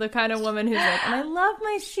 She's the kind of woman who's like, and I love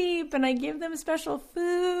my sheep, and I give them special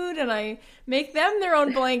food, and I make them their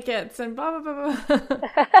own blankets, and blah, blah, blah, blah.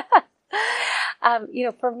 You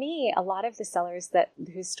know, for me, a lot of the sellers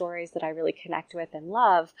whose stories that I really connect with and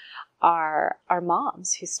love are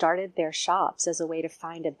moms who started their shops as a way to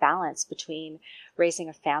find a balance between raising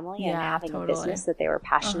a family and having a business that they were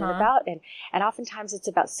passionate about. And oftentimes it's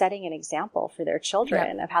about setting an example for their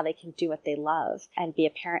children of how they can do what they love and be a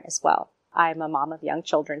parent as well. I'm a mom of young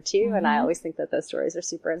children too, and I always think that those stories are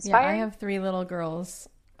super inspiring. Yeah, I have 3 little girls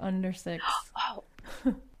under 6.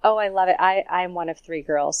 Oh, I love it. I'm one of 3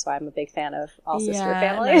 girls, so I'm a big fan of all sister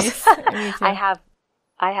families. Nice. Me too.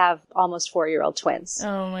 I have almost 4-year-old twins.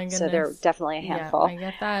 Oh my goodness. So they're definitely a handful. Yeah, I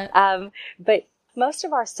get that. But most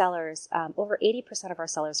of our sellers, over 80% of our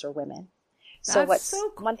sellers are women. So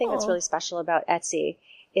one thing that's really special about Etsy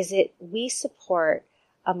is that we support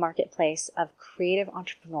a marketplace of creative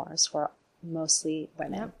entrepreneurs who are mostly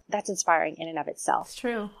women. Yep. That's inspiring in and of itself. It's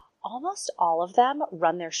true. Almost all of them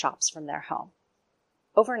run their shops from their home.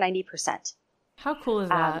 Over 90%. How cool is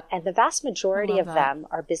that? And the vast majority of them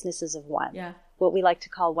are businesses of one. Yeah. What we like to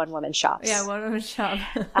call one-woman shops. Yeah, one-woman shop.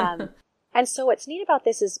 And so what's neat about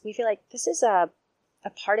this is we feel like this is a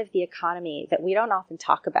part of the economy that we don't often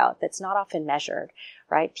talk about, that's not often measured,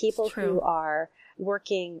 right? People who are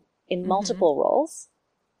working in multiple roles,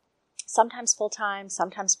 sometimes full-time,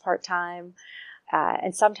 sometimes part-time,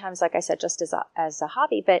 and sometimes, like I said, just as a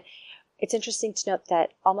hobby. But it's interesting to note that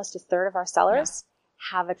almost a third of our sellers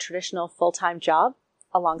have a traditional full-time job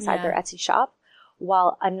alongside their Etsy shop,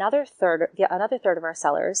 while another third of our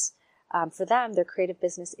sellers, for them, their creative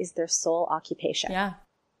business is their sole occupation. Yeah.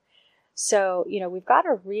 So, you know, we've got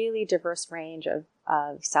a really diverse range of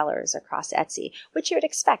sellers across Etsy, which you would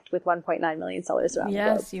expect with 1.9 million sellers around the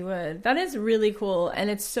globe. Yes, you would. That is really cool. And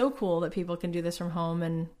it's so cool that people can do this from home,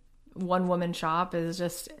 and one-woman shop is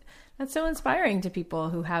just, that's so inspiring to people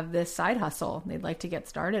who have this side hustle they'd like to get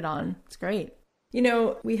started on. It's great. You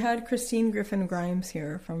know, we had Christine Griffin-Grimes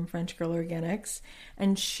here from French Girl Organics,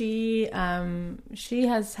 and she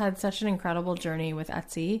has had such an incredible journey with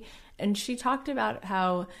Etsy. And she talked about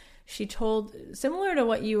how she told, similar to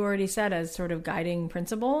what you already said as sort of guiding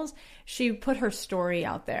principles, she put her story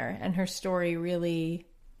out there, and her story really,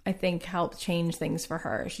 I think, helped change things for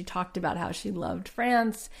her. She talked about how she loved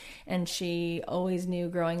France, and she always knew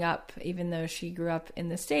growing up, even though she grew up in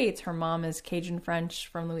the States, her mom is Cajun French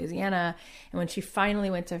from Louisiana. And when she finally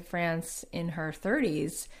went to France in her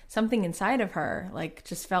 30s, something inside of her like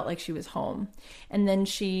just felt like she was home. And then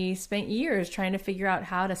she spent years trying to figure out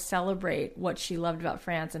how to celebrate what she loved about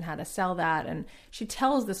France and how to sell that. And she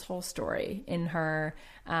tells this whole story in her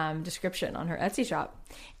description on her Etsy shop.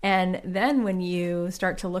 And then when you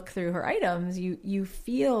start to look through her items, you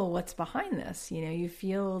feel what's behind this. You know, you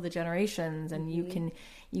feel the generations, and you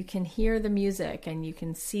can hear the music, and you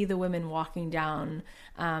can see the women walking down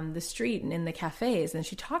the street and in the cafes. And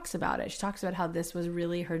she talks about it. She talks about how this was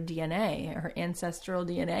really her DNA, her ancestral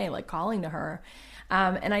DNA, like calling to her.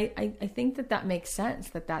 And I think that makes sense,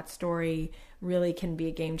 that story really can be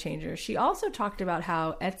a game changer. She also talked about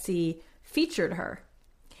how Etsy featured her,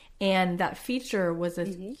 and that feature was a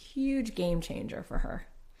huge game changer for her.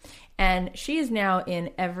 And she is now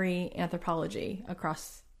in every anthropology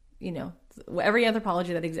across, you know, every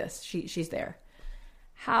anthropology that exists. She's there.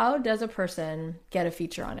 How does a person get a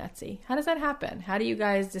feature on Etsy? How does that happen? How do you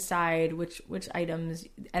guys decide which items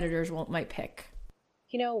editors might pick?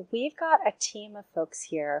 You know, we've got a team of folks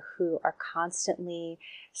here who are constantly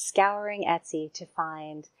scouring Etsy to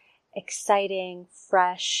find exciting,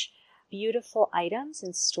 fresh, beautiful items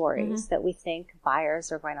and stories that we think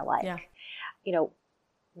buyers are going to like. Yeah. You know,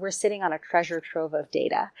 we're sitting on a treasure trove of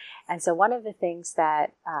data. And so one of the things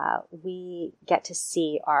that we get to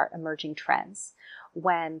see are emerging trends.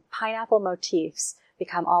 When pineapple motifs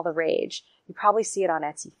become all the rage, you probably see it on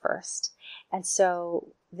Etsy first. And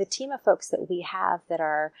so the team of folks that we have that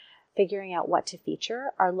are figuring out what to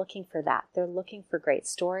feature are looking for that. They're looking for great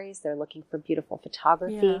stories. They're looking for beautiful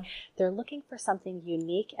photography. Yeah. They're looking for something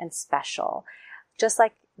unique and special, just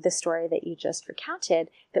like the story that you just recounted,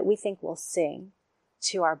 that we think will sing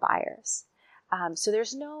to our buyers. So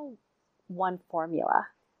there's no one formula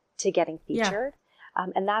to getting featured.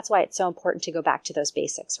 And that's why it's so important to go back to those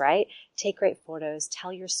basics, right? Take great photos,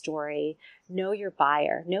 tell your story, know your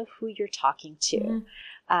buyer, know who you're talking to.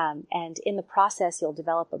 And in the process, you'll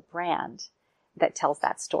develop a brand that tells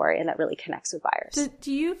that story and that really connects with buyers.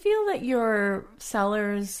 Do you feel that your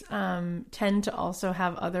sellers tend to also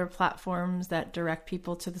have other platforms that direct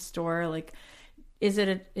people to the store? Like, is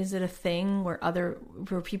it a thing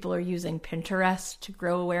where people are using Pinterest to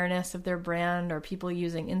grow awareness of their brand, or people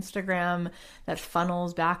using Instagram that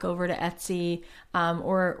funnels back over to Etsy,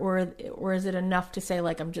 or is it enough to say,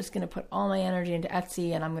 like, I'm just going to put all my energy into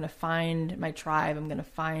Etsy and I'm going to find my tribe, I'm going to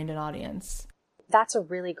find an audience? That's a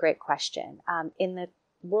really great question. In the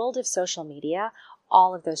world of social media,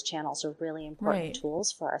 all of those channels are really important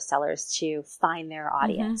tools for our sellers to find their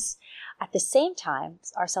audience. At the same time,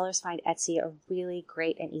 our sellers find Etsy a really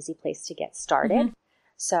great and easy place to get started.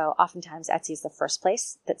 So oftentimes Etsy is the first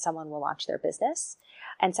place that someone will launch their business.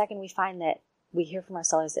 And second, we find that we hear from our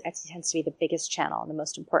sellers that Etsy tends to be the biggest channel and the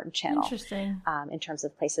most important channel in terms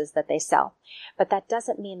of places that they sell. But that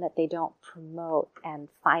doesn't mean that they don't promote and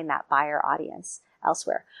find that buyer audience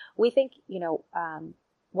elsewhere. We think,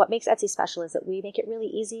 what makes Etsy special is that we make it really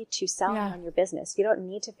easy to sell on your business. You don't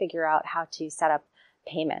need to figure out how to set up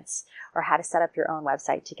payments or how to set up your own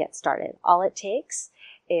website to get started. All it takes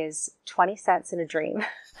is 20 cents in a dream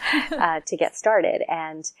to get started.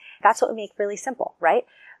 And that's what we make really simple, right?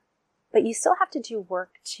 But you still have to do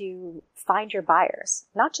work to find your buyers,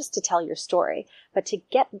 not just to tell your story, but to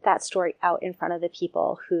get that story out in front of the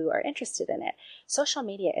people who are interested in it. Social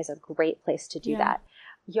media is a great place to do that.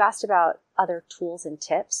 You asked about other tools and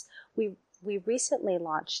tips. We recently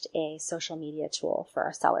launched a social media tool for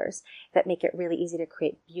our sellers that make it really easy to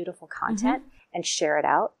create beautiful content and share it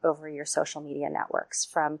out over your social media networks,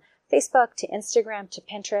 from Facebook to Instagram to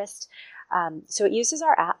Pinterest. So it uses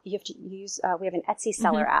our app. You have to use, we have an Etsy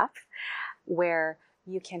seller app where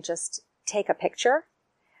you can just take a picture,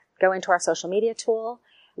 go into our social media tool.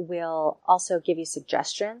 We'll also give you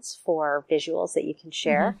suggestions for visuals that you can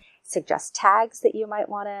share, suggest tags that you might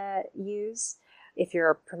want to use. If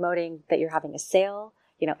you're promoting that you're having a sale,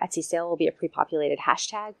 Etsy sale will be a pre-populated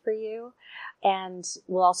hashtag for you. And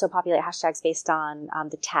we'll also populate hashtags based on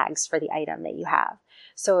the tags for the item that you have.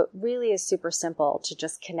 So it really is super simple to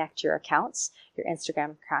just connect your accounts, your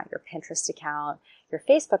Instagram account, your Pinterest account, your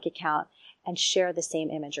Facebook account, and share the same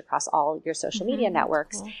image across all your social media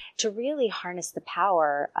networks to really harness the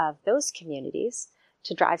power of those communities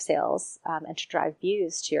to drive sales and to drive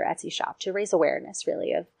views to your Etsy shop, to raise awareness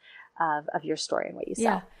really of your story and what you sell.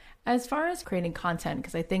 Yeah. As far as creating content,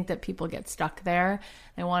 because I think that people get stuck there,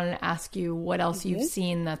 I wanted to ask you what else you've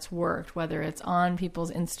seen that's worked, whether it's on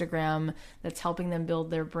people's Instagram that's helping them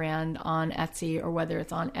build their brand on Etsy, or whether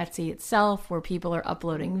it's on Etsy itself where people are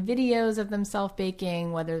uploading videos of themselves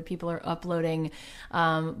baking, whether people are uploading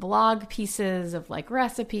blog pieces of like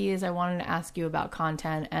recipes. I wanted to ask you about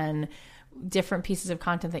content and different pieces of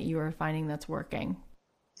content that you are finding that's working.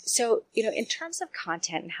 So, in terms of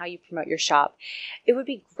content and how you promote your shop, it would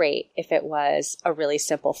be great if it was a really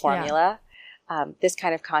simple formula. this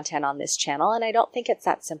kind of content on this channel. And I don't think it's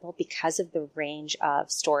that simple because of the range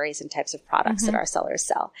of stories and types of products that our sellers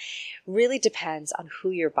sell. Really depends on who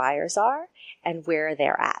your buyers are and where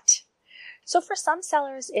they're at. So for some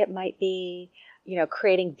sellers, it might be,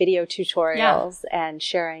 creating video tutorials and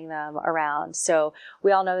sharing them around. So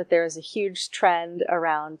we all know that there is a huge trend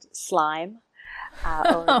around slime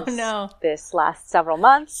over this last several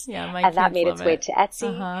months. Yeah, and that made its way to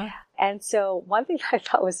Etsy. And so one thing that I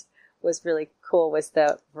thought was really cool was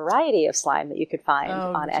the variety of slime that you could find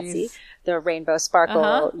on Etsy. The rainbow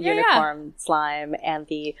sparkle unicorn slime and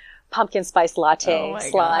the pumpkin spice latte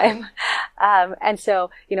slime. And so,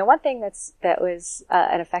 one thing that was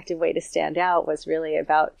an effective way to stand out was really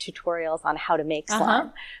about tutorials on how to make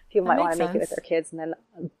slime. People might want to make it with their kids and then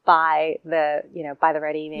buy the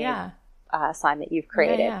ready-made slime that you've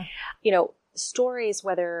created. Stories,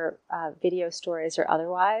 whether video stories or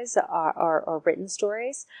otherwise, or written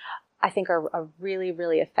stories, I think are really,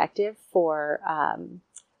 really effective for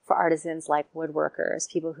artisans like woodworkers,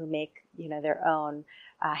 people who make, their own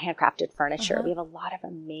handcrafted furniture. We have a lot of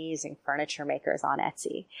amazing furniture makers on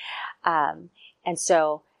Etsy. And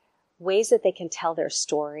so ways that they can tell their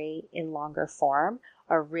story in longer form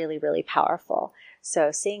are really, really powerful.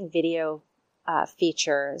 So seeing video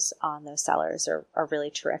features on those sellers are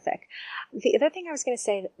really terrific. The other thing I was going to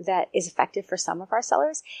say that is effective for some of our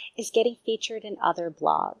sellers is getting featured in other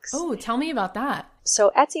blogs. Oh, tell me about that.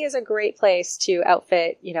 So Etsy is a great place to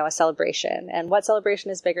outfit, a celebration. And what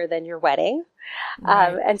celebration is bigger than your wedding?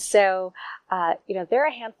 Right. And so, there are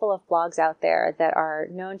a handful of blogs out there that are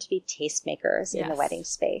known to be tastemakers in the wedding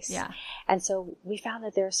space. Yeah. And so we found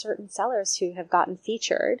that there are certain sellers who have gotten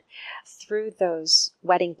featured through those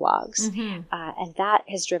wedding blogs. And that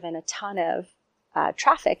has driven a ton of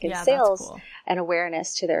traffic and sales and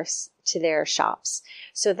awareness to their shops.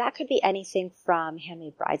 So that could be anything from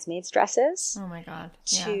handmade bridesmaids dresses. Oh my God.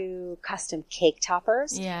 To custom cake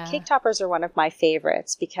toppers. Yeah. Cake toppers are one of my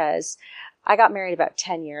favorites because I got married about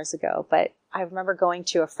 10 years ago, but I remember going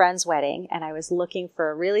to a friend's wedding and I was looking for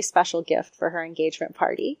a really special gift for her engagement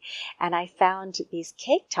party. And I found these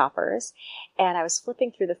cake toppers and I was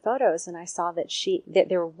flipping through the photos and I saw that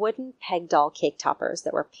there were wooden peg doll cake toppers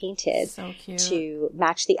that were painted to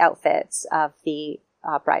match the outfits of the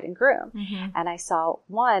bride and groom. And I saw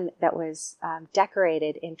one that was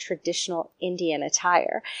decorated in traditional Indian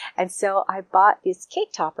attire. And so I bought these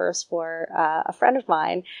cake toppers for a friend of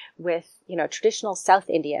mine with, traditional South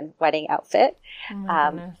Indian wedding outfit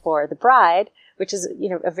for the bride, which is,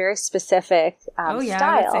 a very specific style. I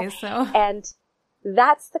would say so. And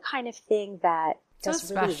that's the kind of thing that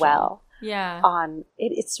does really well.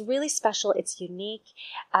 It's really special. It's unique.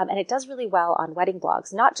 And it does really well on wedding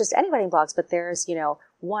blogs, not just any wedding blogs, but there's,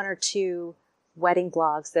 one or two wedding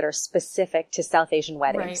blogs that are specific to South Asian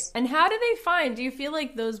weddings. Right. And how do they find, do you feel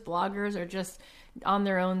like those bloggers are just on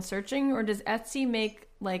their own searching, or does Etsy make,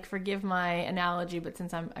 like, forgive my analogy, but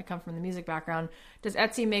since I come from the music background, does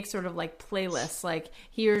Etsy make sort of like playlists? Like,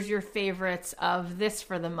 here's your favorites of this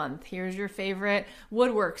for the month. Here's your favorite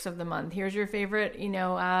woodworks of the month. Here's your favorite,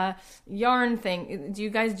 yarn thing. Do you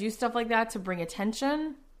guys do stuff like that to bring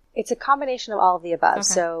attention? It's a combination of all of the above. Okay.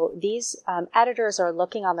 So these editors are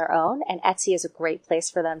looking on their own, and Etsy is a great place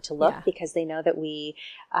for them to look because they know that we,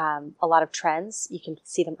 a lot of trends, you can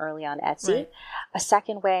see them early on Etsy. Right. A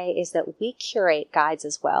second way is that we curate guides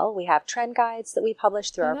as well. We have trend guides that we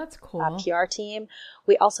publish through our PR team.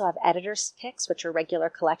 We also have editors' picks, which are regular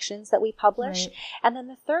collections that we publish. Right. And then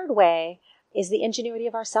the third way is the ingenuity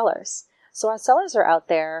of our sellers. So our sellers are out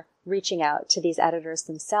there reaching out to these editors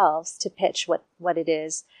themselves to pitch what it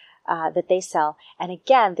is that they sell. And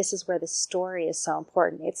again, this is where the story is so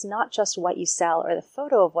important. It's not just what you sell or the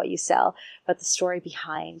photo of what you sell, but the story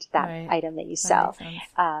behind that item that you sell.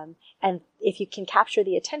 And if you can capture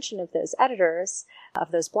the attention of those editors,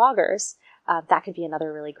 of those bloggers, that could be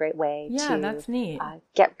another really great way to that's neat.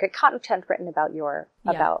 Get content written about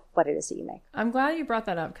about what it is that you make. I'm glad you brought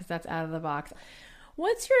that up because that's out of the box.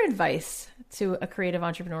 What's your advice to a creative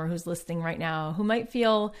entrepreneur who's listening right now, who might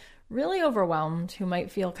feel really overwhelmed, who might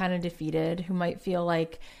feel kind of defeated, who might feel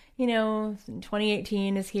like,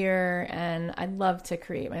 2018 is here and I'd love to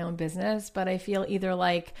create my own business, but I feel either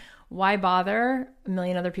like, why bother? A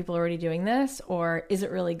million other people are already doing this, or is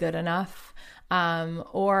it really good enough?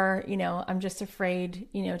 Or, I'm just afraid,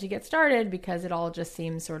 to get started because it all just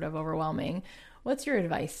seems sort of overwhelming. What's your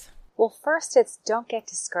advice? Well, first, it's don't get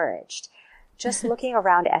discouraged. Just looking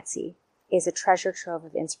around Etsy is a treasure trove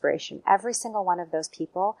of inspiration. Every single one of those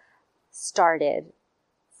people started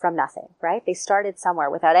from nothing, right? They started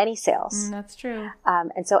somewhere without any sales. That's true.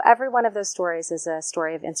 And so every one of those stories is a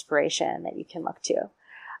story of inspiration that you can look to.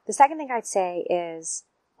 The second thing I'd say is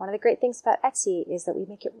one of the great things about Etsy is that we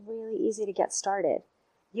make it really easy to get started.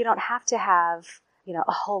 You don't have to have,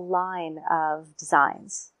 a whole line of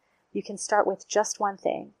designs. You can start with just one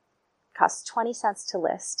thing. It costs 20 cents to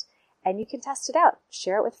list, and you can test it out.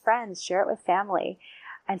 Share it with friends, share it with family,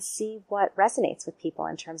 and see what resonates with people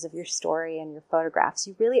in terms of your story and your photographs.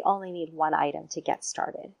 You really only need one item to get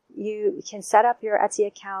started. You can set up your Etsy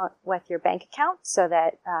account with your bank account so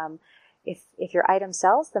that if your item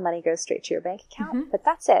sells, the money goes straight to your bank account. Mm-hmm. But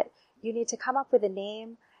that's it. You need to come up with a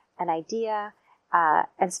name, an idea,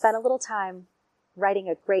 and spend a little time writing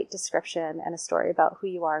a great description and a story about who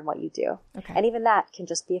you are and what you do. Okay. And even that can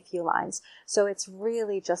just be a few lines. So it's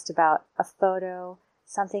really just about a photo,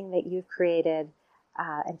 something that you've created,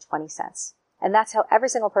 and 20 cents. And that's how every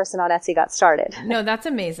single person on Etsy got started. No, that's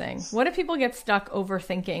amazing. What if people get stuck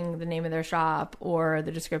overthinking the name of their shop or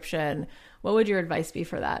the description? What would your advice be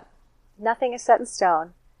for that? Nothing is set in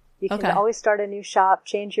stone. You can always start a new shop,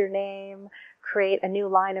 change your name, create a new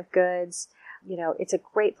line of goods. It's a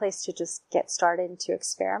great place to just get started and to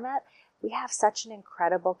experiment. We have such an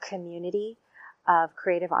incredible community of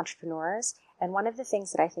creative entrepreneurs. And one of the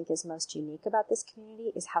things that I think is most unique about this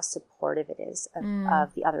community is how supportive it is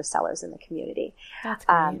of the other sellers in the community. That's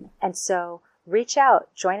great. And so reach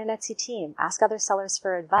out, join an Etsy team, ask other sellers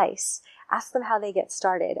for advice, ask them how they get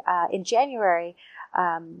started. In January,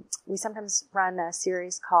 we sometimes run a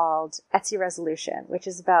series called Etsy Resolution, which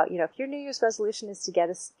is about, if your New Year's resolution is to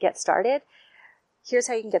get started, here's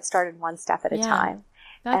how you can get started one step at a time.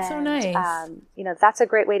 That's so nice. That's a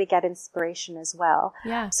great way to get inspiration as well.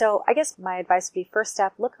 Yeah. So I guess my advice would be, first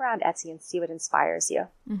step, look around Etsy and see what inspires you.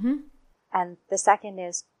 Mm-hmm. And the second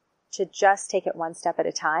is to just take it one step at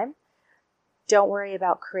a time. Don't worry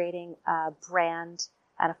about creating a brand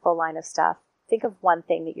and a full line of stuff. Think of one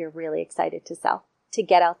thing that you're really excited to sell, to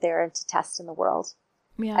get out there and to test in the world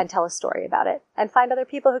and tell a story about it and find other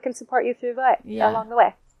people who can support you through along the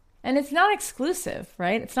way. And it's not exclusive,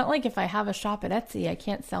 right? It's not like if I have a shop at Etsy, I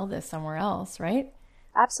can't sell this somewhere else, right?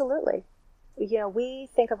 Absolutely. We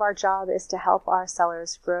think of our job as to help our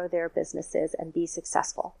sellers grow their businesses and be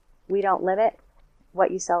successful. We don't limit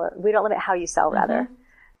what you sell. We don't limit how you sell, rather.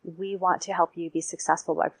 Mm-hmm. We want to help you be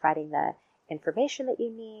successful by providing the information that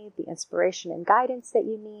you need, the inspiration and guidance that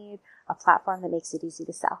you need, a platform that makes it easy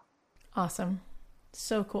to sell. Awesome.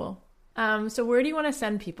 So cool. So where do you want to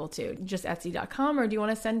send people to? Just Etsy.com, or do you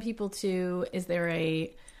want to send people to, is there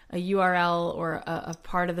a URL or a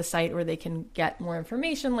part of the site where they can get more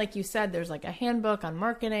information? Like you said, there's like a handbook on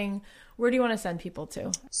marketing. Where do you want to send people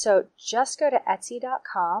to? So just go to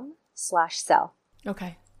Etsy.com/sell.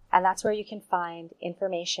 Okay. And that's where you can find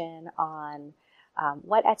information on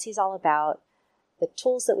what Etsy's all about, the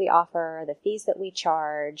tools that we offer, the fees that we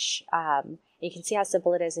charge. You can see how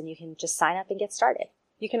simple it is, and you can just sign up and get started.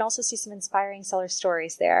 You can also see some inspiring seller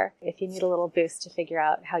stories there if you need a little boost to figure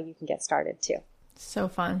out how you can get started too. So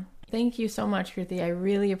fun. Thank you so much, Kruti. I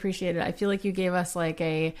really appreciate it. I feel like you gave us like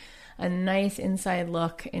a nice inside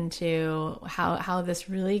look into how this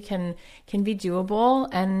really can be doable,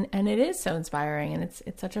 and it is so inspiring, and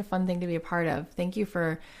it's such a fun thing to be a part of. Thank you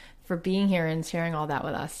for being here and sharing all that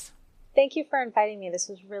with us. Thank you for inviting me. This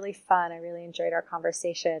was really fun. I really enjoyed our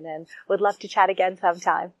conversation and would love to chat again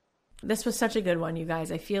sometime. This was such a good one, you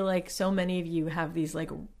guys. I feel like so many of you have these like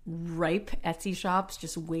ripe Etsy shops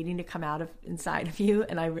just waiting to come out of inside of you.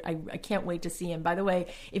 And I can't wait to see them. By the way,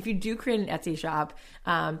 if you do create an Etsy shop,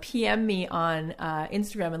 PM me on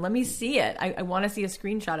Instagram and let me see it. I want to see a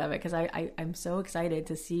screenshot of it because I'm so excited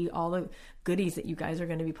to see all the goodies that you guys are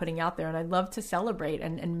going to be putting out there. And I'd love to celebrate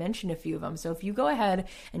and mention a few of them. So if you go ahead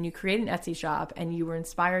and you create an Etsy shop and you were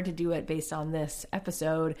inspired to do it based on this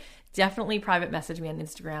episode, definitely private message me on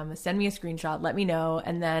Instagram, send me a screenshot, let me know,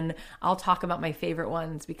 and then I'll talk about my favorite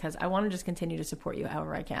ones because I want to just continue to support you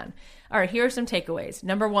however I can. All right, here are some takeaways.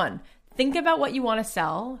 Number 1, think about what you want to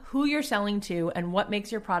sell, who you're selling to, and what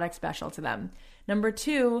makes your product special to them. Number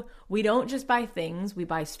 2, we don't just buy things, we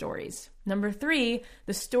buy stories. Number 3,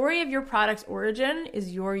 the story of your product's origin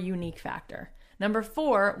is your unique factor. Number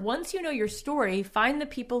 4, once you know your story, find the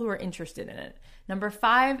people who are interested in it. Number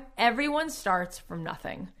 5, everyone starts from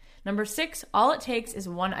nothing. Number 6, all it takes is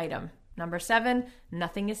one item. Number 7,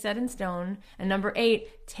 nothing is set in stone. And number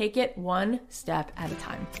 8, take it one step at a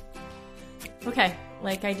time. Okay,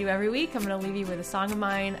 like I do every week, I'm going to leave you with a song of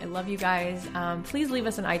mine. I love you guys. Please leave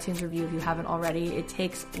us an iTunes review if you haven't already. It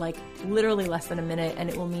takes like literally less than a minute, and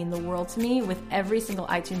it will mean the world to me. With every single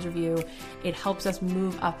iTunes review, it helps us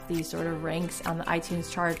move up these sort of ranks on the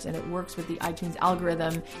iTunes charts, and it works with the iTunes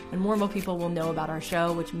algorithm, and more people will know about our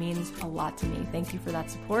show, which means a lot to me. Thank you for that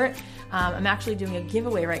support. I'm actually doing a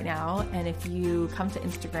giveaway right now, and if you come to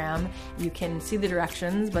Instagram, you can see the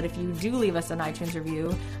directions, but if you do leave us an iTunes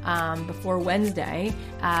review before Wednesday,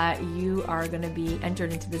 you are going to be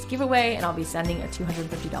entered into this giveaway, and I'll be sending a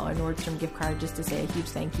 $250 Nordstrom gift card just to say a huge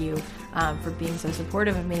thank you for being so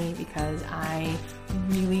supportive of me, because I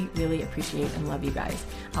really, really appreciate and love you guys.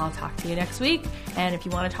 I'll talk to you next week, and if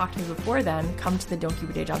you want to talk to me before then, come to the Don't Keep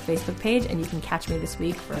Your Day Job Facebook page, and you can catch me this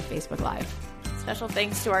week for a Facebook Live. Special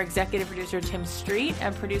thanks to our executive producer, Tim Street,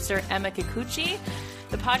 and producer, Emma Kikuchi.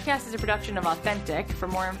 The podcast is a production of Authentic. For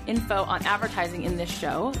more info on advertising in this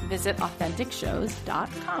show, visit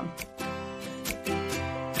AuthenticShows.com.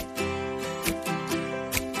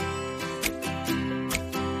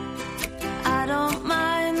 I don't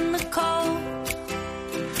mind the cold,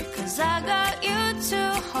 'cause I got you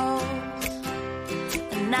to hold.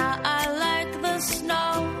 And now I like the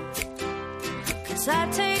snow, 'cause I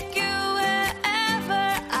take you wherever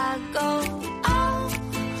I go. Oh,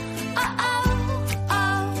 oh, oh,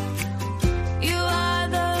 oh, you are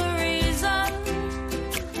the reason.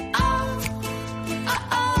 Oh, oh,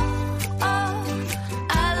 oh, oh,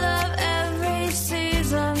 I love every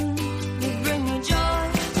season. You bring me joy,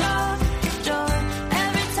 joy, joy.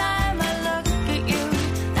 Every time I look at you,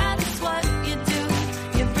 that's what you do.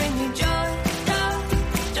 You bring me joy, joy,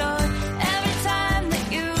 joy. Every time that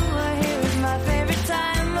you are here is my favorite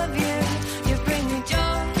time of year. You bring me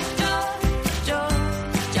joy, joy, joy,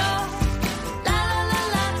 joy. La la la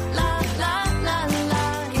la la la la la.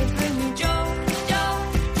 You bring me joy, joy,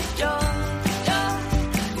 joy, joy.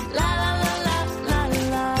 La la la la la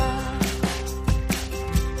la.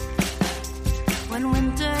 When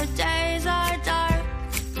winter days are dark,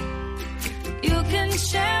 you can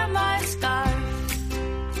share my scarf.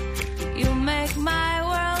 You make my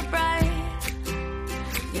world bright.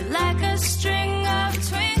 You're like a string of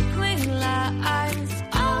twinkling lights.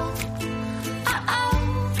 Oh, oh, oh,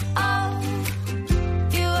 oh,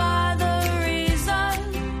 you are the reason.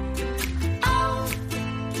 Oh,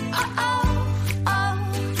 oh, oh, oh,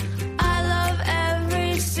 I love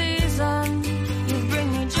every season. You bring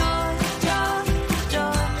me joy, joy,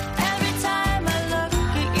 joy. Every time I look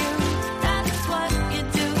at you, that's what you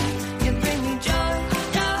do. You bring me joy,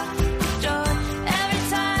 joy, joy. Every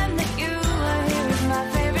time that you are here is my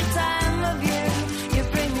favorite time of year. You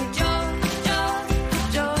bring me joy, joy,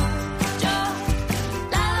 joy, joy.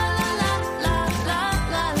 La la la la la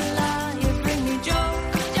la la. You bring me joy,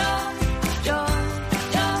 joy, joy,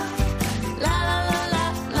 joy. La la la la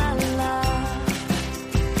la la.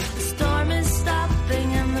 The storm is stopping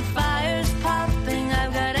and the fire's popping.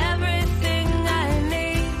 I've got everything I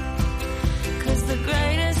need. 'Cause the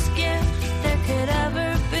greatest gift there could ever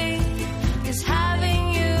be is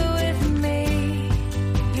having you with me.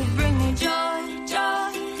 You bring me joy,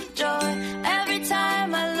 joy, joy. Every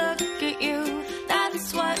time I look at you,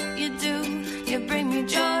 that's what you do. You bring me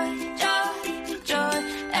joy, joy, joy.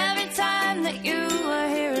 Every time that you are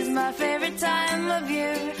here is my favorite time of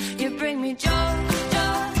year. You bring me joy,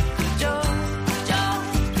 joy, joy, joy.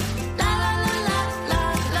 La la la la la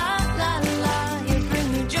la la la. You bring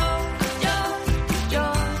me joy, joy,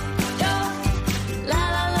 joy, joy. La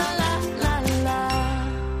la la la la la.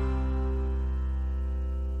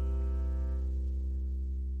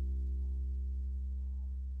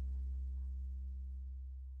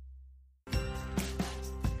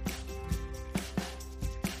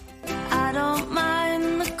 I don't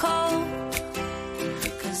mind the cold,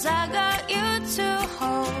 'cause I got you to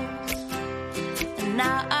hold. And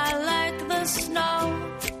now I like the snow,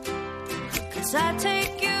 'cause I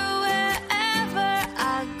take you wherever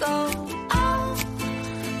I go. Oh,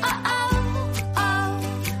 oh, oh, oh,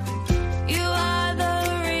 you are the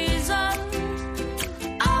reason.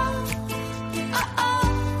 Oh, oh, oh,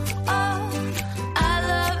 oh, I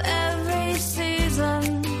love every season.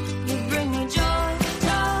 You bring me joy,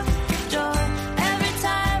 joy, joy. Every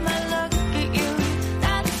time I look at you,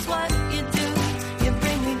 that's what you do. You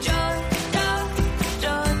bring me joy, joy,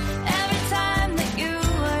 joy. Every time that you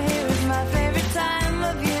are here is my favorite time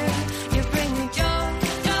of year.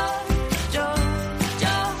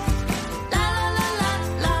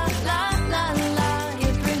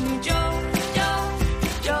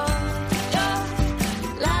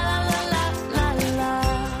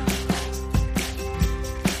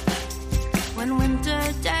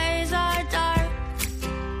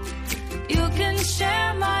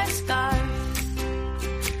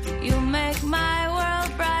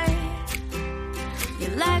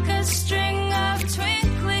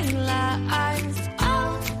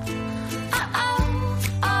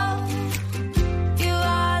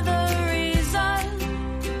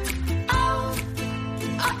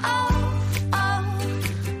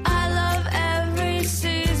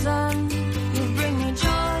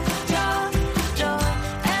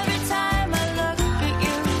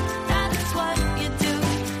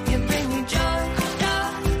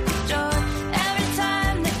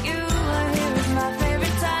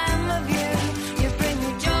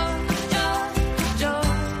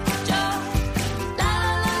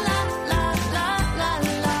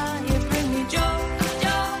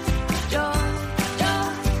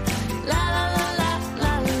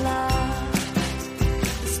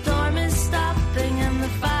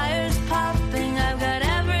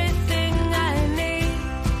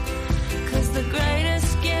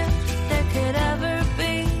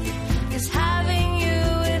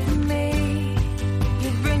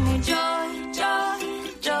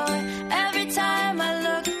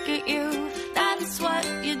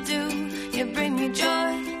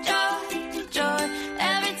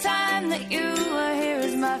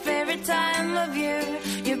 time of year.